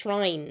was a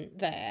shrine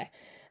there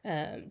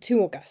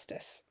to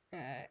Augustus,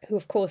 who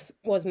of course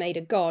was made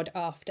a god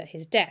after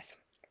his death,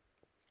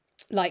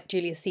 like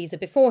Julius Caesar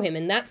before him.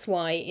 And that's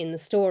why in the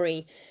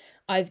story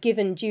I've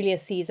given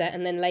Julius Caesar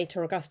and then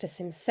later Augustus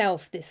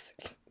himself this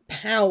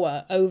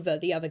power over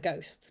the other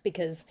ghosts,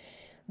 because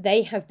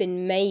they have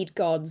been made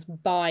gods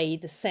by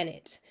the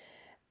Senate.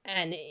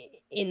 And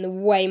in the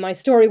way my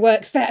story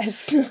works, that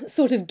has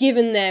sort of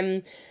given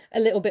them a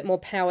little bit more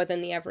power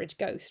than the average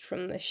ghost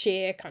from the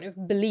sheer kind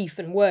of belief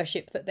and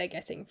worship that they're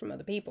getting from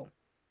other people.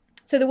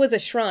 So there was a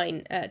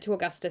shrine to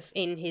Augustus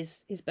in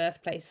his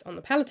birthplace on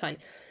the Palatine.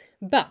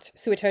 But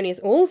Suetonius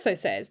also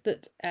says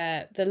that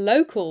the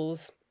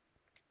locals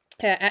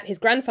at his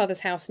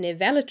grandfather's house near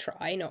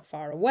Velatrae, not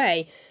far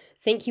away,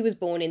 think he was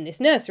born in this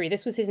nursery.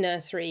 This was his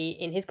nursery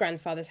in his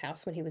grandfather's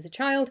house when he was a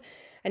child,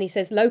 and he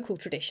says local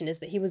tradition is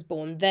that he was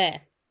born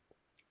there.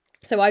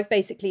 So I've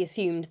basically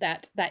assumed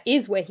that that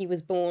is where he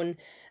was born,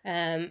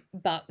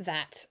 but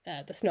that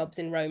the snobs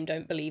in Rome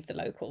don't believe the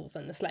locals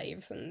and the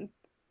slaves, and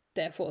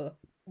therefore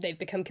they've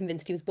become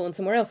convinced he was born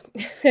somewhere else.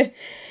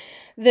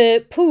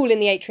 The pool in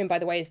the atrium, by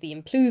the way, is the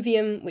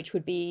impluvium, which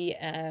would be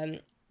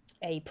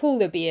a pool.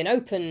 There'd be an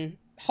open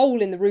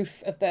hole in the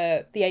roof of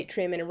the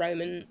atrium in a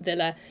Roman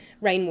villa.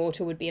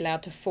 Rainwater would be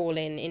allowed to fall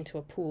into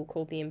a pool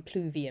called the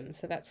impluvium.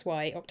 So that's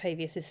why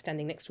Octavius is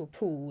standing next to a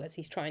pool as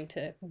he's trying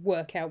to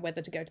work out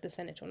whether to go to the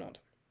Senate or not.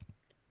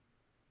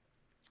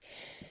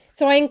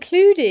 So I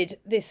included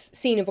this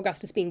scene of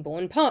Augustus being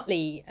born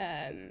partly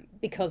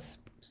because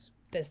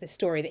there's this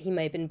story that he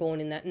may have been born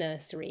in that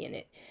nursery, and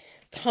it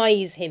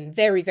ties him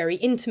very, very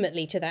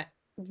intimately to that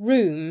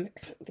room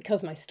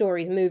because my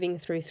story is moving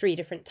through 3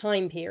 different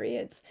time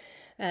periods.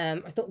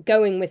 I thought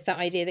going with that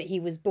idea that he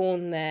was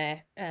born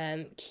there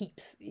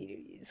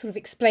sort of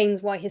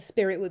explains why his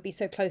spirit would be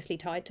so closely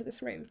tied to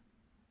this room.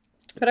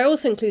 But I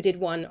also included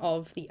one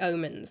of the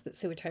omens that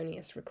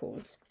Suetonius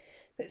records.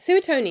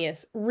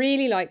 Suetonius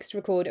really likes to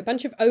record a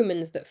bunch of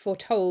omens that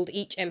foretold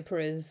each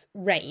emperor's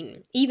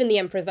reign, even the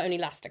emperors that only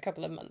last a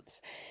couple of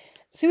months.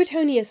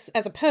 Suetonius,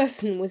 as a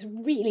person, was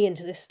really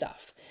into this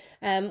stuff.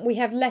 We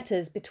have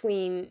letters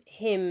between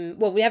him...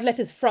 Well, we have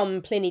letters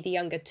from Pliny the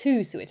Younger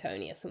to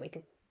Suetonius, and we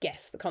can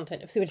guess the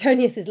content of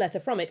Suetonius's letter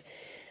from it,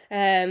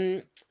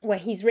 where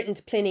he's written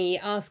to Pliny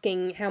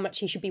asking how much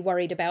he should be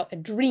worried about a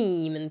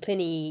dream, and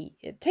Pliny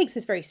takes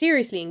this very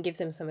seriously and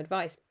gives him some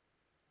advice.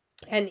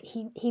 And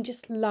he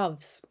just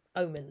loves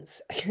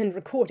omens and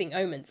recording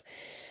omens.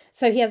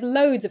 So he has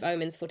loads of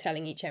omens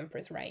foretelling each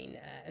emperor's reign,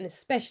 and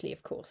especially,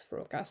 of course, for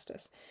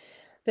Augustus.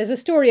 There's a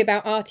story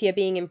about Artia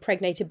being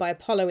impregnated by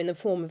Apollo in the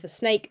form of a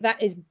snake.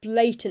 That is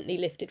blatantly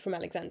lifted from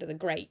Alexander the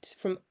Great,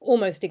 from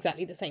almost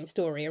exactly the same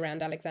story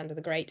around Alexander the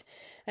Great.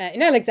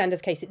 In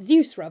Alexander's case, it's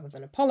Zeus rather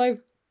than Apollo.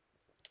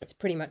 It's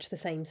pretty much the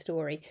same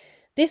story.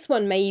 This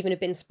one may even have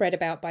been spread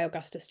about by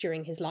Augustus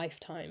during his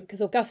lifetime, because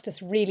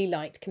Augustus really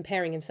liked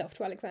comparing himself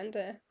to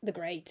Alexander the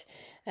Great.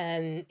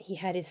 He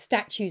had his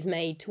statues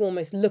made to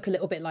almost look a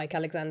little bit like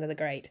Alexander the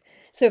Great.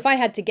 So if I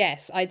had to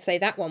guess, I'd say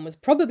that one was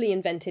probably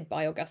invented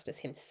by Augustus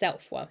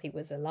himself while he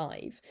was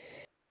alive.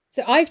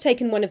 So I've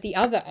taken one of the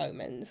other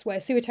omens, where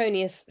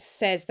Suetonius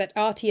says that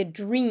Artia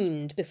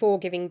dreamed before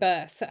giving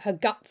birth that her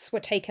guts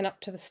were taken up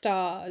to the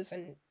stars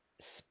and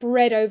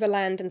spread over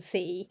land and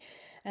sea.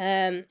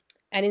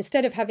 And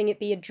instead of having it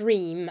be a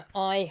dream,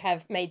 I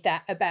have made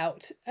that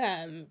about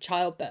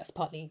childbirth,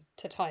 partly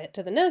to tie it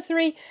to the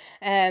nursery,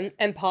 and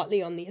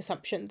partly on the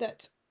assumption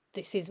that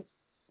this is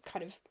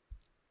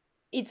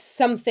it's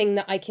something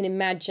that I can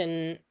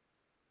imagine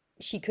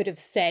she could have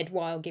said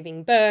while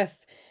giving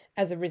birth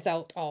as a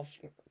result of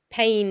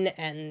pain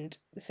and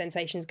the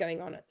sensations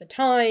going on at the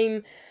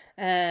time.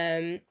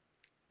 I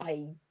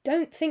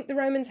don't think the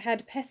Romans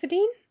had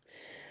pethidine.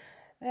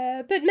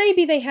 But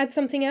maybe they had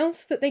something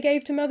else that they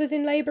gave to mothers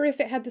in labour. If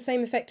it had the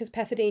same effect as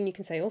pethidine, you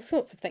can say all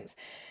sorts of things.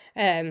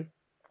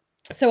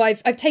 So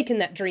I've taken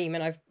that dream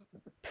and I've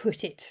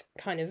put it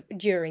kind of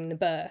during the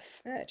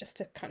birth, just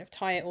to kind of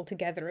tie it all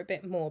together a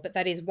bit more. But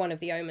that is one of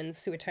the omens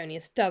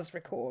Suetonius does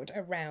record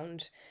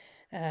around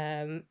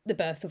the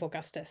birth of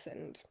Augustus,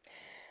 and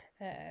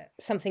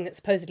something that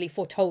supposedly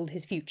foretold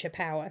his future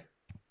power.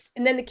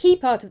 And then the key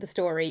part of the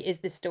story is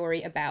this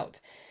story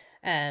about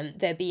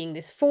there being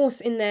this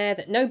force in there,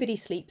 that nobody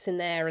sleeps in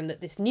there, and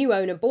that this new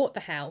owner bought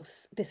the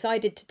house,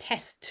 decided to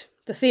test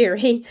the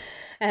theory,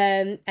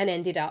 and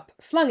ended up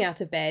flung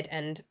out of bed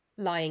and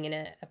lying in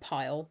a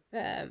pile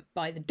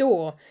by the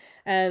door.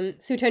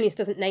 Suetonius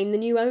doesn't name the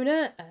new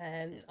owner.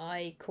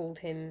 I called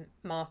him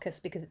Marcus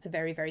because it's a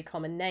very, very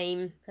common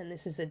name, and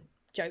this is a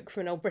joke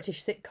from an old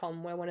British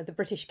sitcom where one of the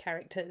British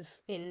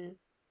characters in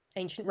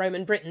ancient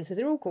Roman Britain says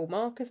they're all called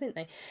Marcus, aren't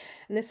they?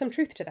 And there's some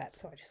truth to that,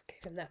 so I just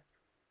gave him that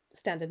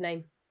standard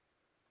name.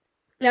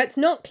 Now, it's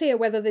not clear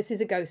whether this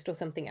is a ghost or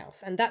something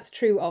else, and that's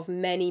true of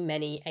many,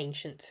 many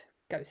ancient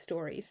ghost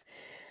stories.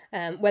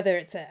 Whether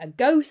it's a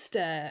ghost,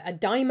 a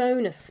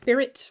daimon, a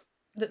spirit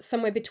that's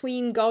somewhere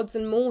between gods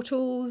and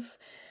mortals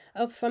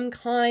of some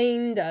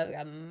kind,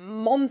 a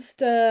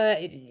monster,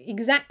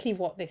 exactly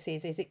what this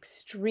is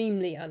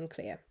extremely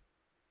unclear.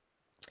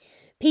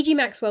 P.G.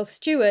 Maxwell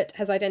Stewart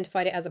has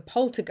identified it as a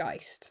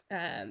poltergeist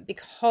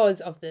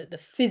because of the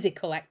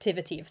physical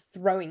activity of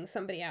throwing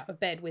somebody out of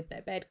bed with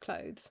their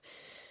bedclothes.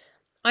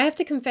 I have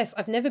to confess,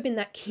 I've never been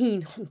that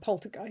keen on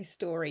poltergeist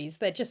stories.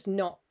 They're just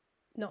not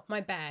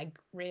my bag,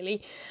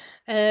 really.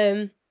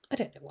 I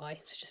don't know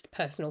why, it's just a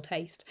personal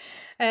taste.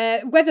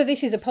 Whether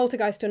this is a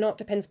poltergeist or not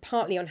depends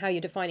partly on how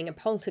you're defining a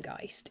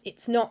poltergeist.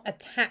 It's not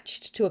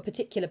attached to a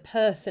particular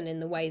person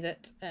in the way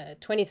that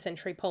 20th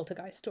century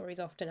poltergeist stories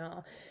often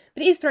are,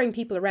 but it is throwing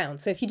people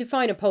around. So if you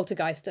define a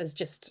poltergeist as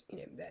just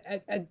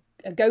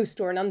a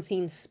ghost or an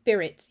unseen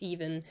spirit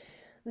even,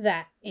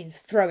 that is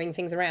throwing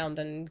things around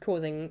and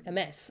causing a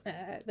mess,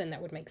 then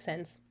that would make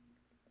sense.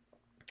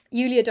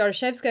 Yulia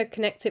Doroshevska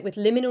connects it with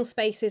liminal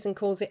spaces and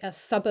calls it a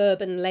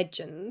suburban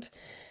legend.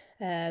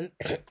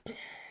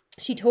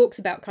 She talks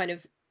about kind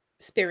of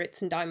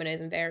spirits and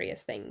daimonos and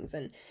various things,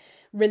 and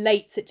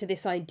relates it to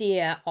this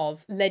idea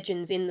of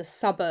legends in the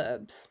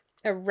suburbs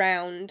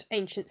around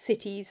ancient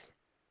cities,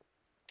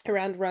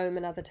 around Rome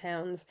and other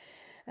towns,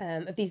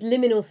 of these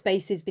liminal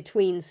spaces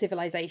between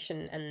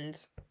civilization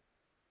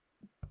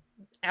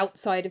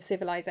outside of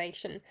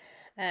civilization.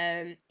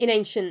 In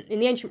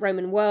the ancient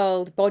Roman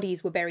world,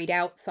 bodies were buried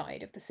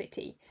outside of the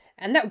city,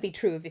 and that would be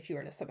true if you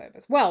were in a suburb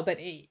as well. But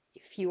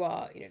if you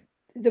are,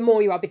 the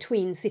more you are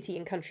between city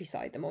and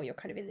countryside, the more you're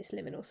kind of in this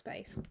liminal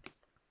space.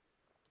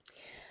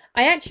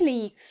 I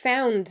actually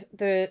found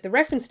the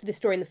reference to this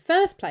story in the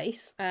first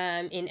place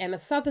in Emma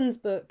Southern's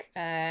book,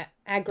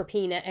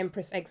 Agrippina,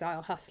 Empress,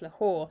 Exile, Hustler,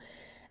 Whore,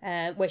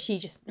 where she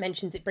just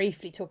mentions it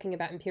briefly, talking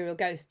about imperial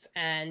ghosts,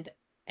 and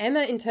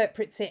Emma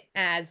interprets it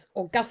as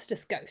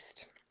Augustus'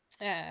 ghost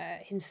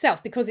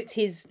himself, because it's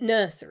his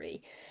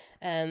nursery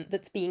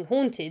that's being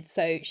haunted,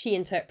 so she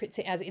interprets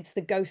it as it's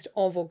the ghost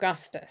of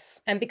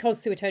Augustus. And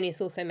because Suetonius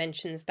also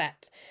mentions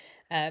that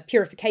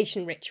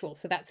purification ritual,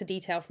 so that's a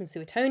detail from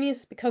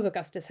Suetonius, because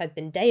Augustus had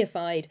been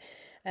deified,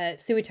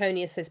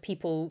 Suetonius says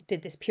people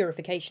did this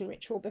purification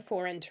ritual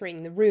before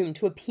entering the room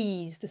to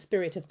appease the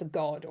spirit of the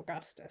god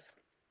Augustus.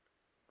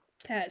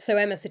 So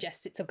Emma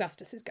suggests it's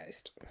Augustus's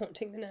ghost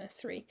haunting the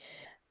nursery.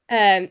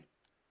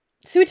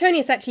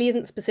 Suetonius actually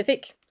isn't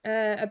specific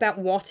about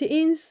what it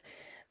is,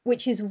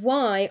 which is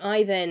why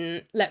I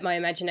then let my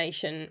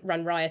imagination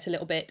run riot a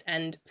little bit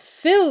and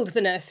filled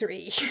the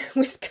nursery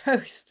with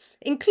ghosts,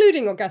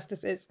 including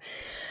Augustus's.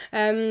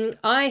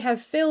 I have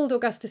filled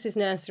Augustus's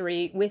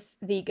nursery with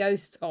the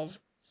ghosts of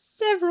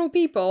several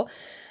people.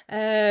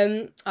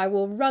 I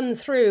will run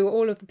through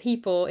all of the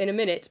people in a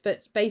minute,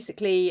 but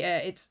basically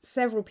it's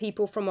several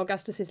people from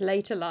Augustus's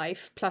later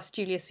life, plus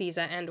Julius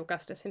Caesar and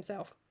Augustus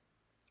himself.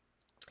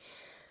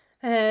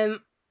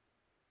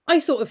 I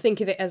sort of think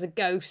of it as a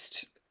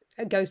ghost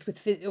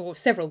with, or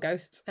several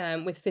ghosts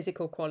with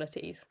physical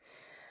qualities.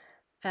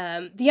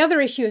 The other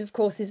issue, of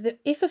course, is that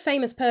if a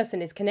famous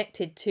person is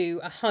connected to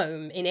a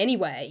home in any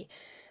way,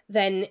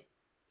 then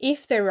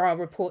if there are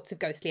reports of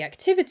ghostly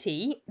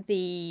activity,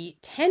 the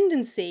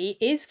tendency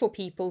is for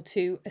people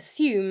to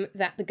assume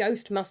that the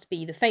ghost must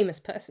be the famous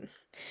person.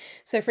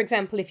 So, for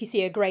example, if you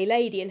see a grey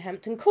lady in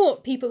Hampton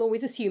Court, people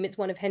always assume it's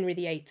one of Henry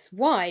VIII's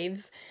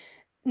wives,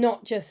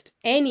 not just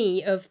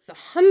any of the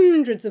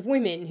hundreds of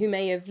women who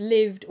may have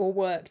lived or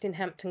worked in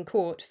Hampton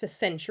Court for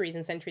centuries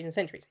and centuries and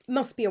centuries. It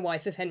must be a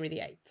wife of Henry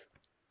VIII.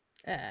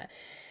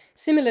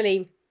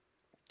 Similarly,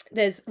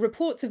 there's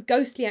reports of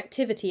ghostly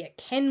activity at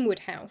Kenwood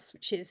House,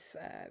 which is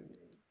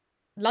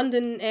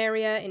London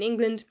area in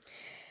England.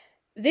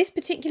 This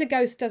particular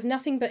ghost does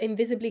nothing but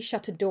invisibly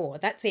shut a door.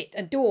 That's it.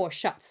 A door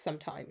shuts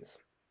sometimes.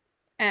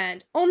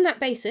 And on that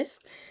basis,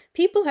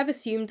 people have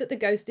assumed that the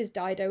ghost is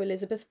Dido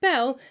Elizabeth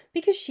Bell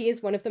because she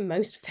is one of the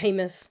most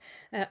famous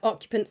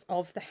occupants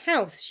of the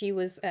house. She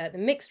was the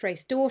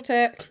mixed-race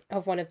daughter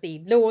of one of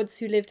the lords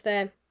who lived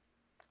there.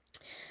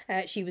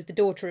 She was the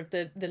daughter of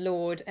the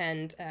lord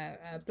and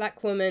a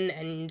black woman,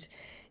 and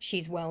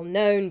she's well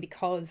known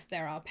because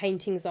there are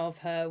paintings of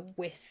her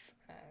with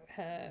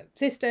her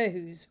sister,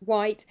 who's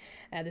white.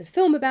 There's a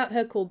film about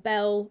her called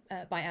Belle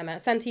by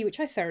Amant Santi, which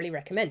I thoroughly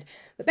recommend.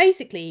 But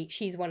basically,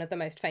 she's one of the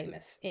most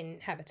famous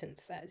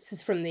inhabitants. This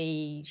is from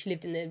she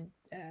lived in the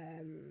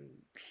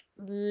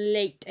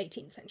late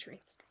 18th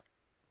century.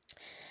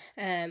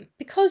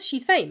 Because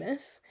she's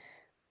famous,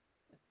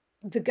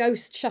 the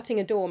ghost shutting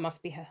a door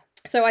must be her.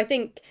 So I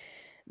think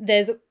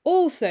there's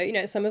also,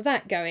 some of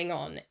that going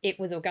on. It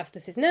was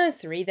Augustus's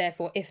nursery,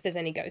 therefore, if there's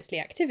any ghostly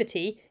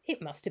activity,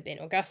 it must have been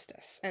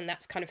Augustus. And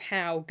that's kind of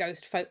how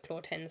ghost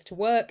folklore tends to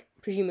work,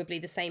 presumably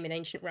the same in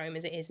ancient Rome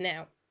as it is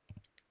now.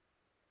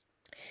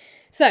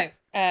 So,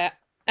 as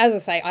I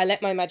say, I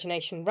let my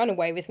imagination run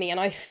away with me, and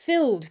I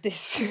filled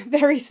this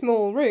very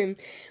small room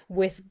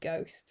with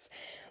ghosts.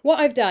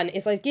 What I've done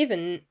is I've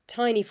given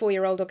tiny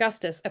 4-year-old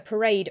Augustus a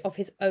parade of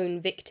his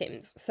own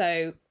victims.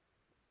 So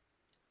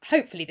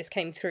hopefully this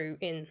came through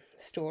in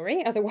the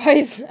story,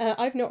 otherwise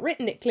I've not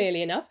written it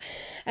clearly enough.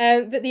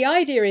 But the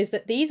idea is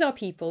that these are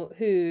people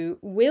who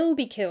will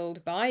be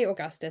killed by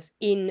Augustus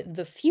in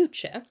the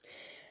future,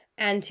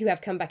 and who have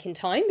come back in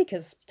time,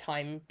 because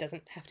time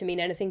doesn't have to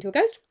mean anything to a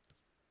ghost.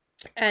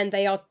 And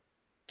they are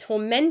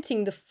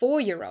tormenting the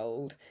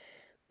 4-year-old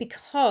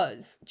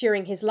because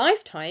during his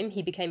lifetime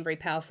he became very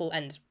powerful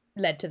and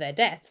led to their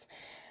deaths.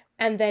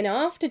 And then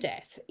after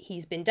death,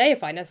 he's been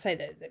deified. And I say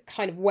that the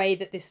kind of way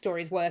that this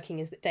story is working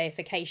is that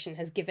deification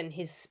has given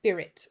his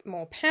spirit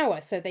more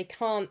power. So they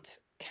can't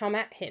come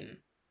at him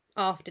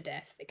after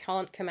death. They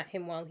can't come at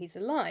him while he's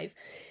alive.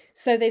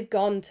 So they've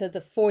gone to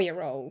the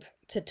 4-year-old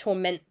to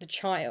torment the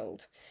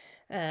child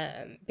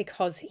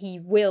because he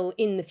will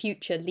in the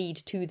future lead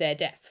to their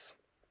deaths.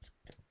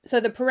 So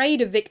the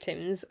parade of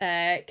victims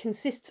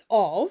consists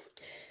of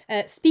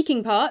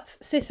speaking parts,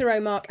 Cicero,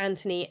 Mark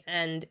Antony,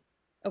 and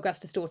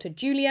Augustus' daughter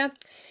Julia,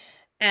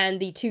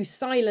 and the 2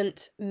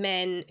 silent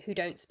men who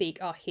don't speak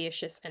are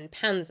Hirtius and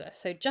Pansa.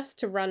 So just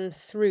to run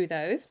through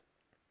those.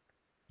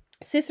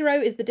 Cicero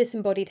is the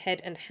disembodied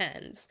head and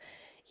hands.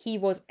 He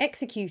was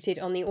executed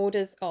on the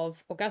orders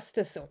of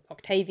Augustus, or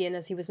Octavian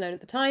as he was known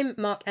at the time,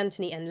 Mark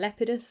Antony and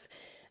Lepidus.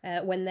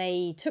 When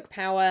they took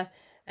power,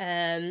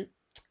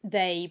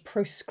 they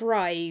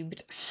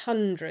proscribed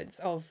hundreds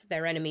of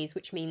their enemies,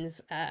 which means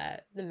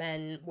the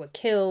men were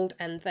killed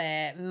and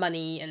their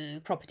money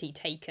and property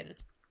taken.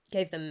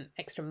 gave them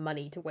extra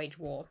money to wage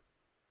war,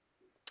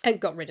 and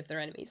got rid of their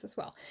enemies as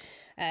well.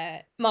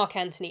 Mark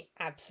Antony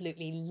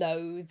absolutely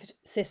loathed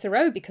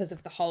Cicero because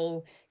of the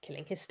whole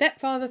killing his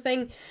stepfather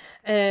thing,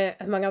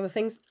 among other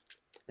things.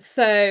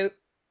 So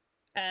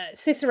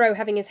Cicero,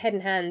 having his head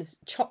and hands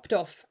chopped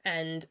off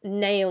and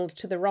nailed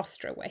to the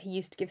rostra where he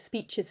used to give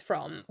speeches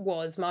from,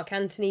 was Mark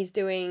Antony's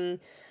doing.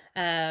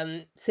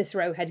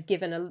 Cicero had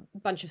given a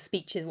bunch of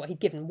speeches,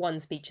 he'd given one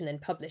speech and then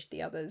published the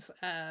others,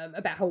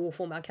 about how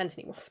awful Mark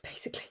Antony was,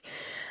 basically.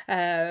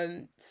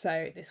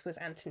 So this was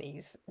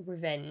Antony's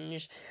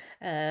revenge.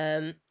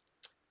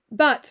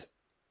 But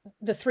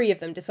the three of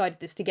them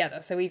decided this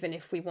together, so even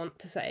if we want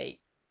to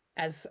say,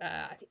 as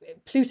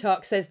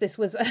Plutarch says, this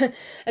was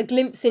a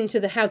glimpse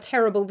into how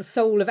terrible the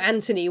soul of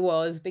Antony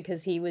was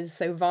because he was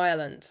so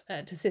violent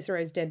to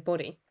Cicero's dead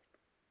body.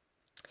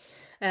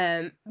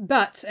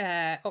 But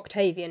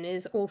Octavian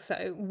is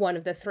also one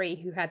of the three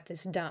who had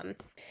this done.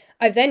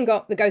 I've then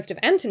got the ghost of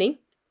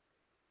Antony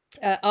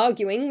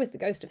arguing with the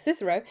ghost of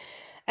Cicero.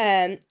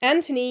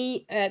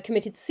 Antony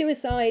committed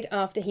suicide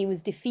after he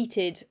was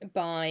defeated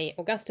by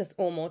Augustus,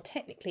 or more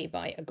technically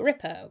by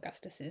Agrippa,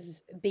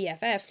 Augustus's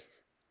BFF,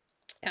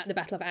 at the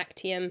Battle of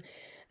Actium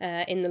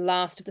in the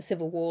last of the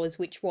civil wars,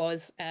 which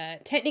was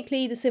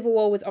technically the civil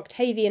war was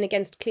Octavian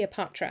against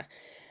Cleopatra.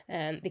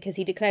 Because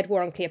he declared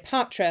war on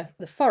Cleopatra,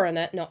 the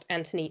foreigner, not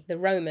Antony, the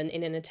Roman,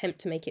 in an attempt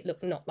to make it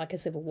look not like a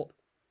civil war.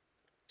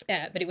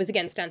 But it was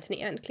against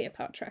Antony and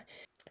Cleopatra.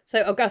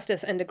 So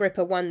Augustus and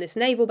Agrippa won this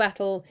naval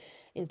battle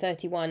in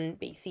 31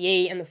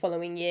 BCE, and the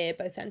following year,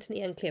 both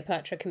Antony and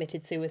Cleopatra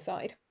committed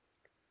suicide.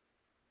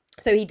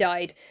 So he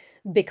died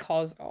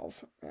because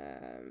of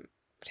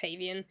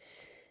Octavian.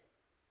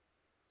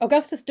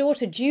 Augustus'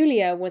 daughter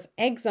Julia was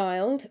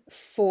exiled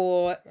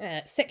for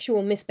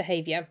sexual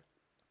misbehaviour.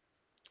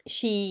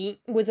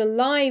 She was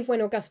alive when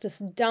Augustus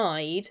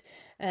died,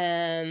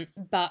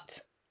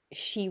 but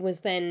she was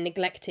then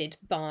neglected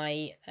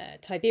by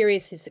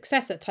Tiberius, his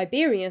successor.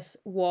 Tiberius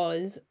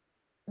was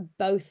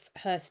both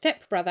her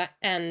stepbrother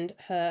and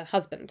her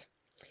husband,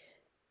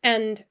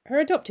 and her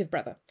adoptive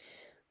brother,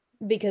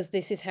 because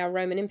this is how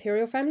Roman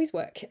imperial families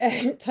work.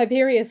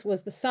 Tiberius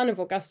was the son of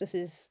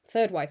Augustus's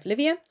third wife,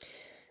 Livia.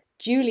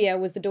 Julia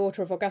was the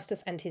daughter of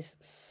Augustus and his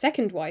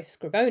second wife,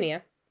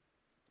 Scribonia.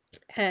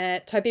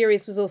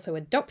 Tiberius was also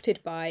adopted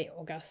by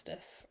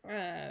Augustus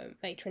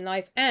later in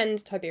life,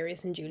 and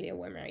Tiberius and Julia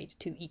were married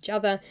to each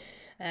other,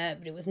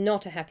 but it was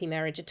not a happy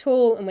marriage at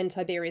all, and when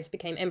Tiberius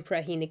became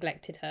emperor, he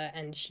neglected her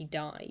and she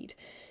died.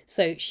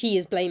 So she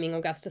is blaming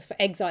Augustus for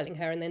exiling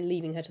her and then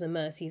leaving her to the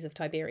mercies of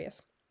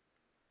Tiberius.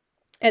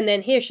 And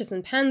then Hirtius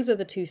and Pansa,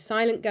 the two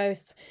silent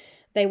ghosts,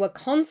 they were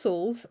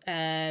consuls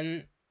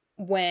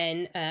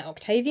when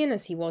Octavian,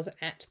 as he was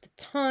at the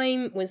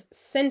time, was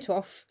sent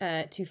off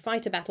to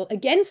fight a battle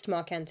against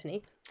Mark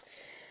Antony.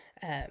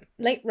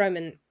 Late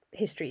Roman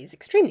history is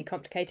extremely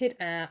complicated.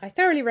 I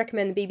thoroughly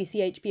recommend the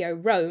BBC HBO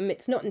Rome.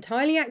 It's not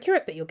entirely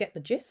accurate, but you'll get the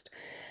gist.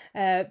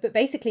 But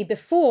basically,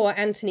 before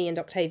Antony and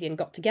Octavian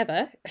got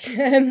together,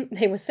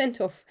 they were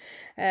sent off.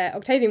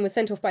 Octavian was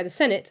sent off by the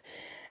Senate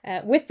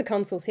with the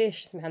consuls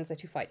Hirtius and Pansa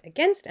to fight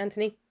against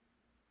Antony.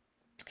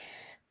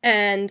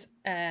 And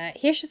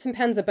Hirtius and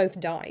Pansa both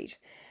died.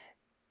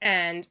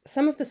 And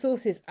some of the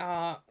sources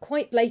are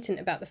quite blatant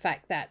about the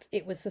fact that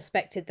it was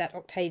suspected that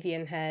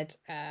Octavian had,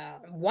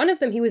 one of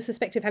them he was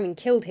suspected of having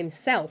killed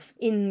himself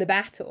in the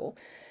battle,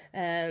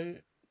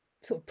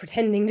 sort of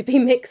pretending to be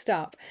mixed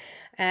up.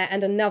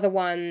 And another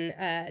one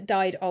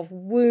died of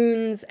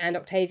wounds, and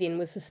Octavian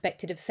was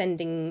suspected of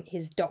sending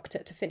his doctor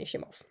to finish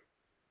him off.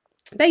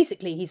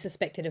 Basically, he's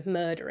suspected of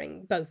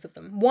murdering both of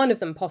them, one of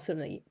them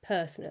possibly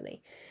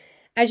personally.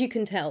 As you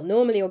can tell,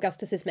 normally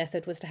Augustus's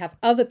method was to have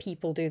other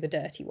people do the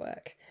dirty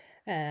work.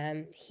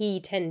 He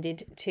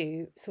tended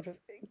to sort of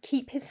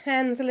keep his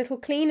hands a little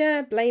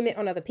cleaner, blame it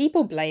on other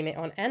people, blame it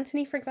on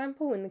Antony, for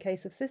example, in the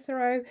case of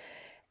Cicero,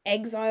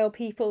 exile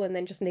people and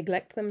then just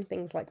neglect them,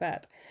 things like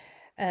that.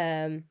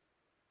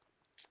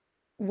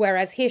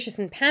 Whereas Hirtius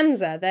and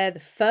Pansa, they're the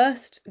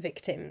first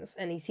victims,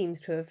 and he seems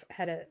to have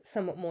had a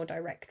somewhat more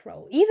direct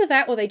role. Either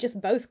that, or they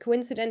just both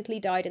coincidentally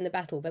died in the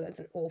battle, but that's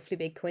an awfully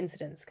big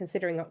coincidence,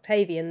 considering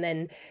Octavian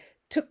then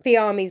took the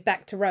armies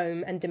back to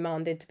Rome and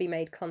demanded to be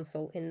made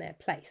consul in their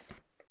place.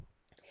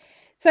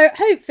 So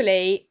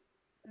hopefully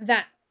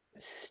that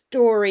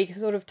story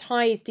sort of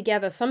ties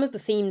together some of the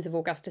themes of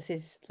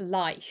Augustus's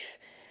life.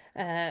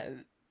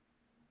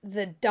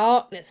 The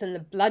darkness and the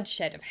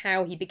bloodshed of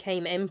how he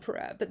became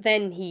emperor, but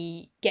then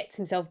he gets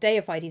himself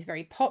deified, he's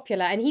very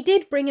popular, and he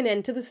did bring an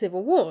end to the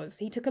civil wars.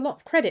 He took a lot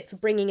of credit for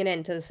bringing an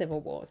end to the civil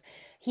wars.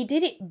 He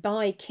did it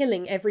by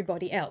killing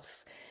everybody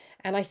else,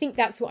 and I think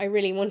that's what I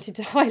really wanted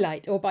to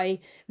highlight, or by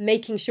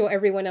making sure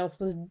everyone else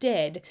was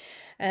dead.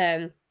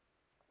 And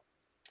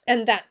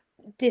that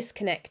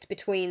disconnect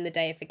between the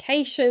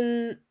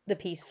deification, the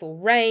peaceful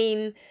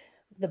reign,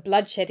 the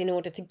bloodshed in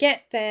order to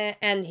get there,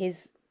 and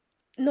his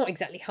not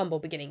exactly humble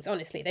beginnings.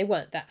 Honestly, they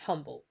weren't that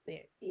humble.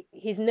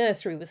 His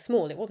nursery was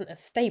small, it wasn't a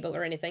stable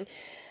or anything,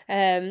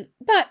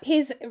 but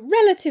his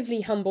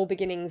relatively humble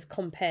beginnings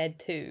compared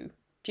to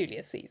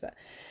Julius Caesar.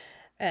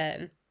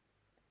 Kind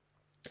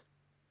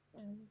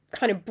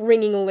of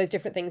bringing all those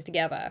different things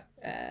together,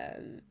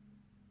 and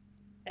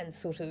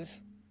sort of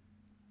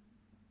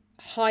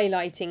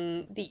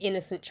highlighting the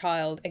innocent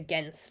child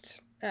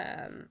against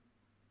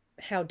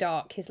how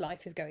dark his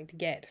life is going to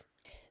get.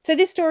 So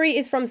this story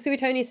is from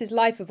Suetonius'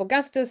 Life of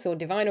Augustus, or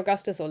Divine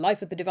Augustus, or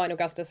Life of the Divine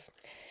Augustus,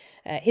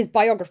 his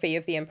biography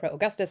of the Emperor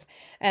Augustus,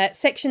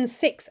 sections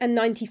 6 and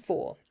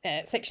 94.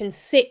 Section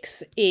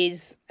 6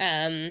 is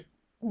the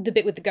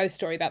bit with the ghost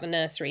story about the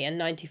nursery, and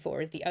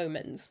 94 is the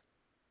omens.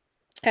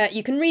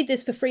 You can read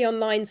this for free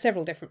online,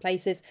 several different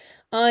places.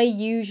 I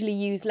usually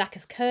use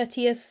Lacus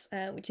Curtius,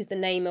 which is the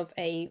name of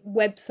a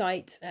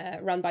website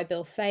run by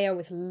Bill Thayer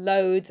with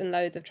loads and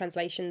loads of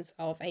translations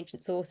of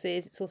ancient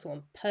sources. It's also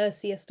on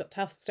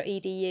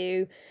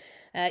perseus.tufts.edu.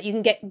 You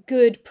can get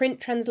good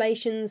print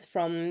translations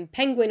from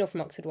Penguin or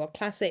from Oxford World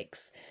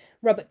Classics.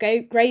 Robert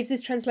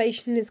Graves'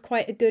 translation is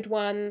quite a good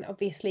one.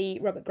 Obviously,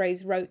 Robert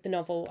Graves wrote the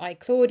novel I,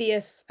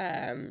 Claudius,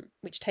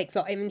 which takes a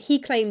lot. I mean, he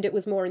claimed it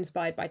was more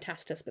inspired by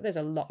Tacitus, but there's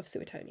a lot of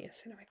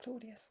Suetonius in I,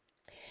 Claudius.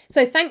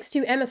 So thanks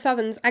to Emma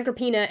Southern's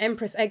Agrippina,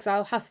 Empress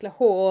Exile, Hustler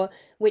Whore,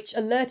 which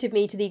alerted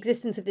me to the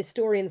existence of this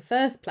story in the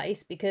first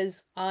place,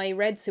 because I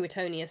read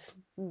Suetonius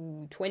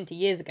 20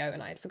 years ago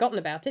and I had forgotten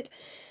about it.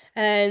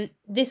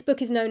 This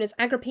book is known as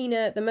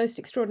Agrippina, the Most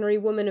Extraordinary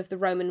Woman of the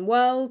Roman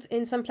World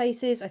in some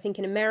places. I think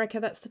in America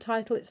that's the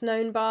title it's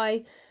known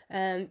by.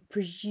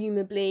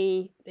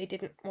 Presumably they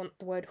didn't want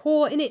the word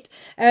whore in it.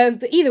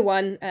 But either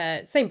one,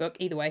 same book,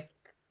 either way.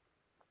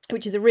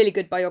 Which is a really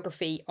good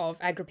biography of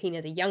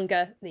Agrippina the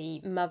Younger, the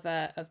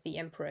mother of the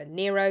Emperor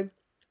Nero.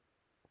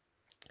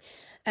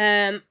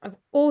 I've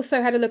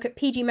also had a look at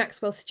P.G.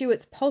 Maxwell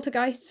Stewart's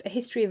Poltergeists, A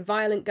History of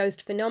Violent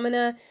Ghost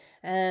Phenomena.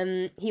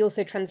 He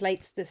also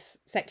translates this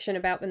section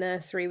about the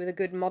nursery with a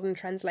good modern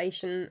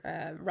translation,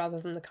 rather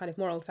than the kind of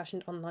more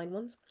old-fashioned online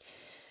ones.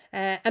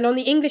 And on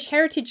the English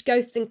heritage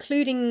ghosts,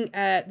 including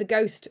the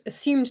ghost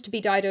assumed to be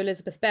Dido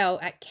Elizabeth Bell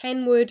at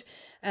Kenwood.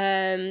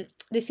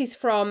 This is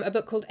from a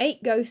book called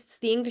 8 Ghosts,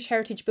 the English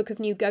Heritage Book of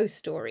New Ghost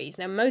Stories.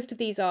 Now, most of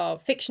these are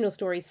fictional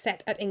stories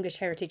set at English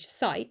heritage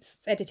sites.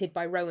 It's edited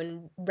by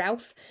Rowan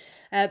Routh.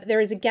 But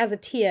there is a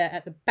gazetteer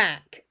at the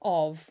back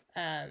of,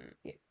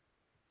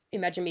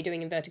 imagine me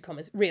doing inverted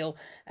commas, real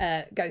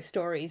ghost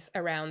stories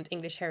around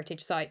English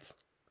heritage sites.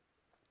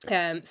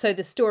 So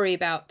the story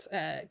about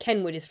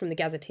Kenwood is from the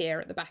gazetteer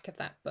at the back of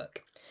that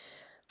book.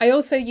 I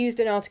also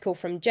used an article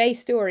from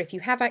JSTOR, if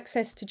you have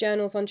access to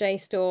journals on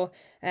JSTOR,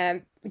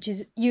 which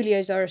is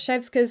Yulia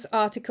Doroshevska's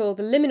article,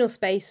 The Liminal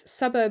Space,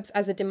 Suburbs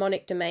as a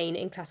Demonic Domain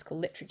in Classical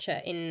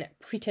Literature, in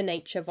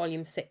Praeternature,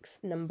 Volume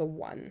 6, Number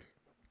 1.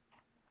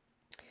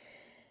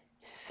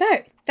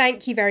 So,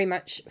 thank you very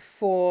much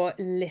for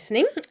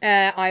listening.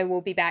 I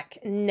will be back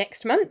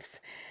next month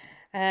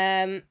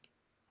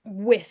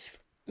with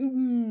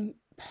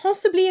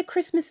possibly a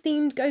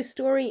Christmas-themed ghost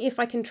story, if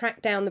I can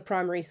track down the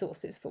primary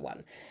sources for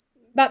one.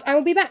 But I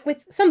will be back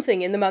with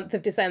something in the month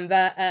of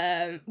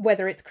December,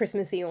 whether it's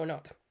Christmassy or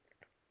not.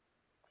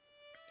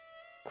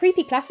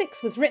 Creepy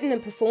Classics was written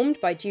and performed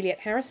by Juliet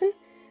Harrison.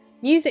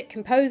 Music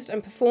composed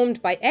and performed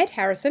by Ed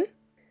Harrison.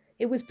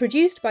 It was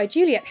produced by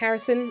Juliet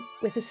Harrison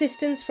with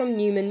assistance from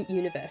Newman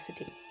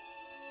University.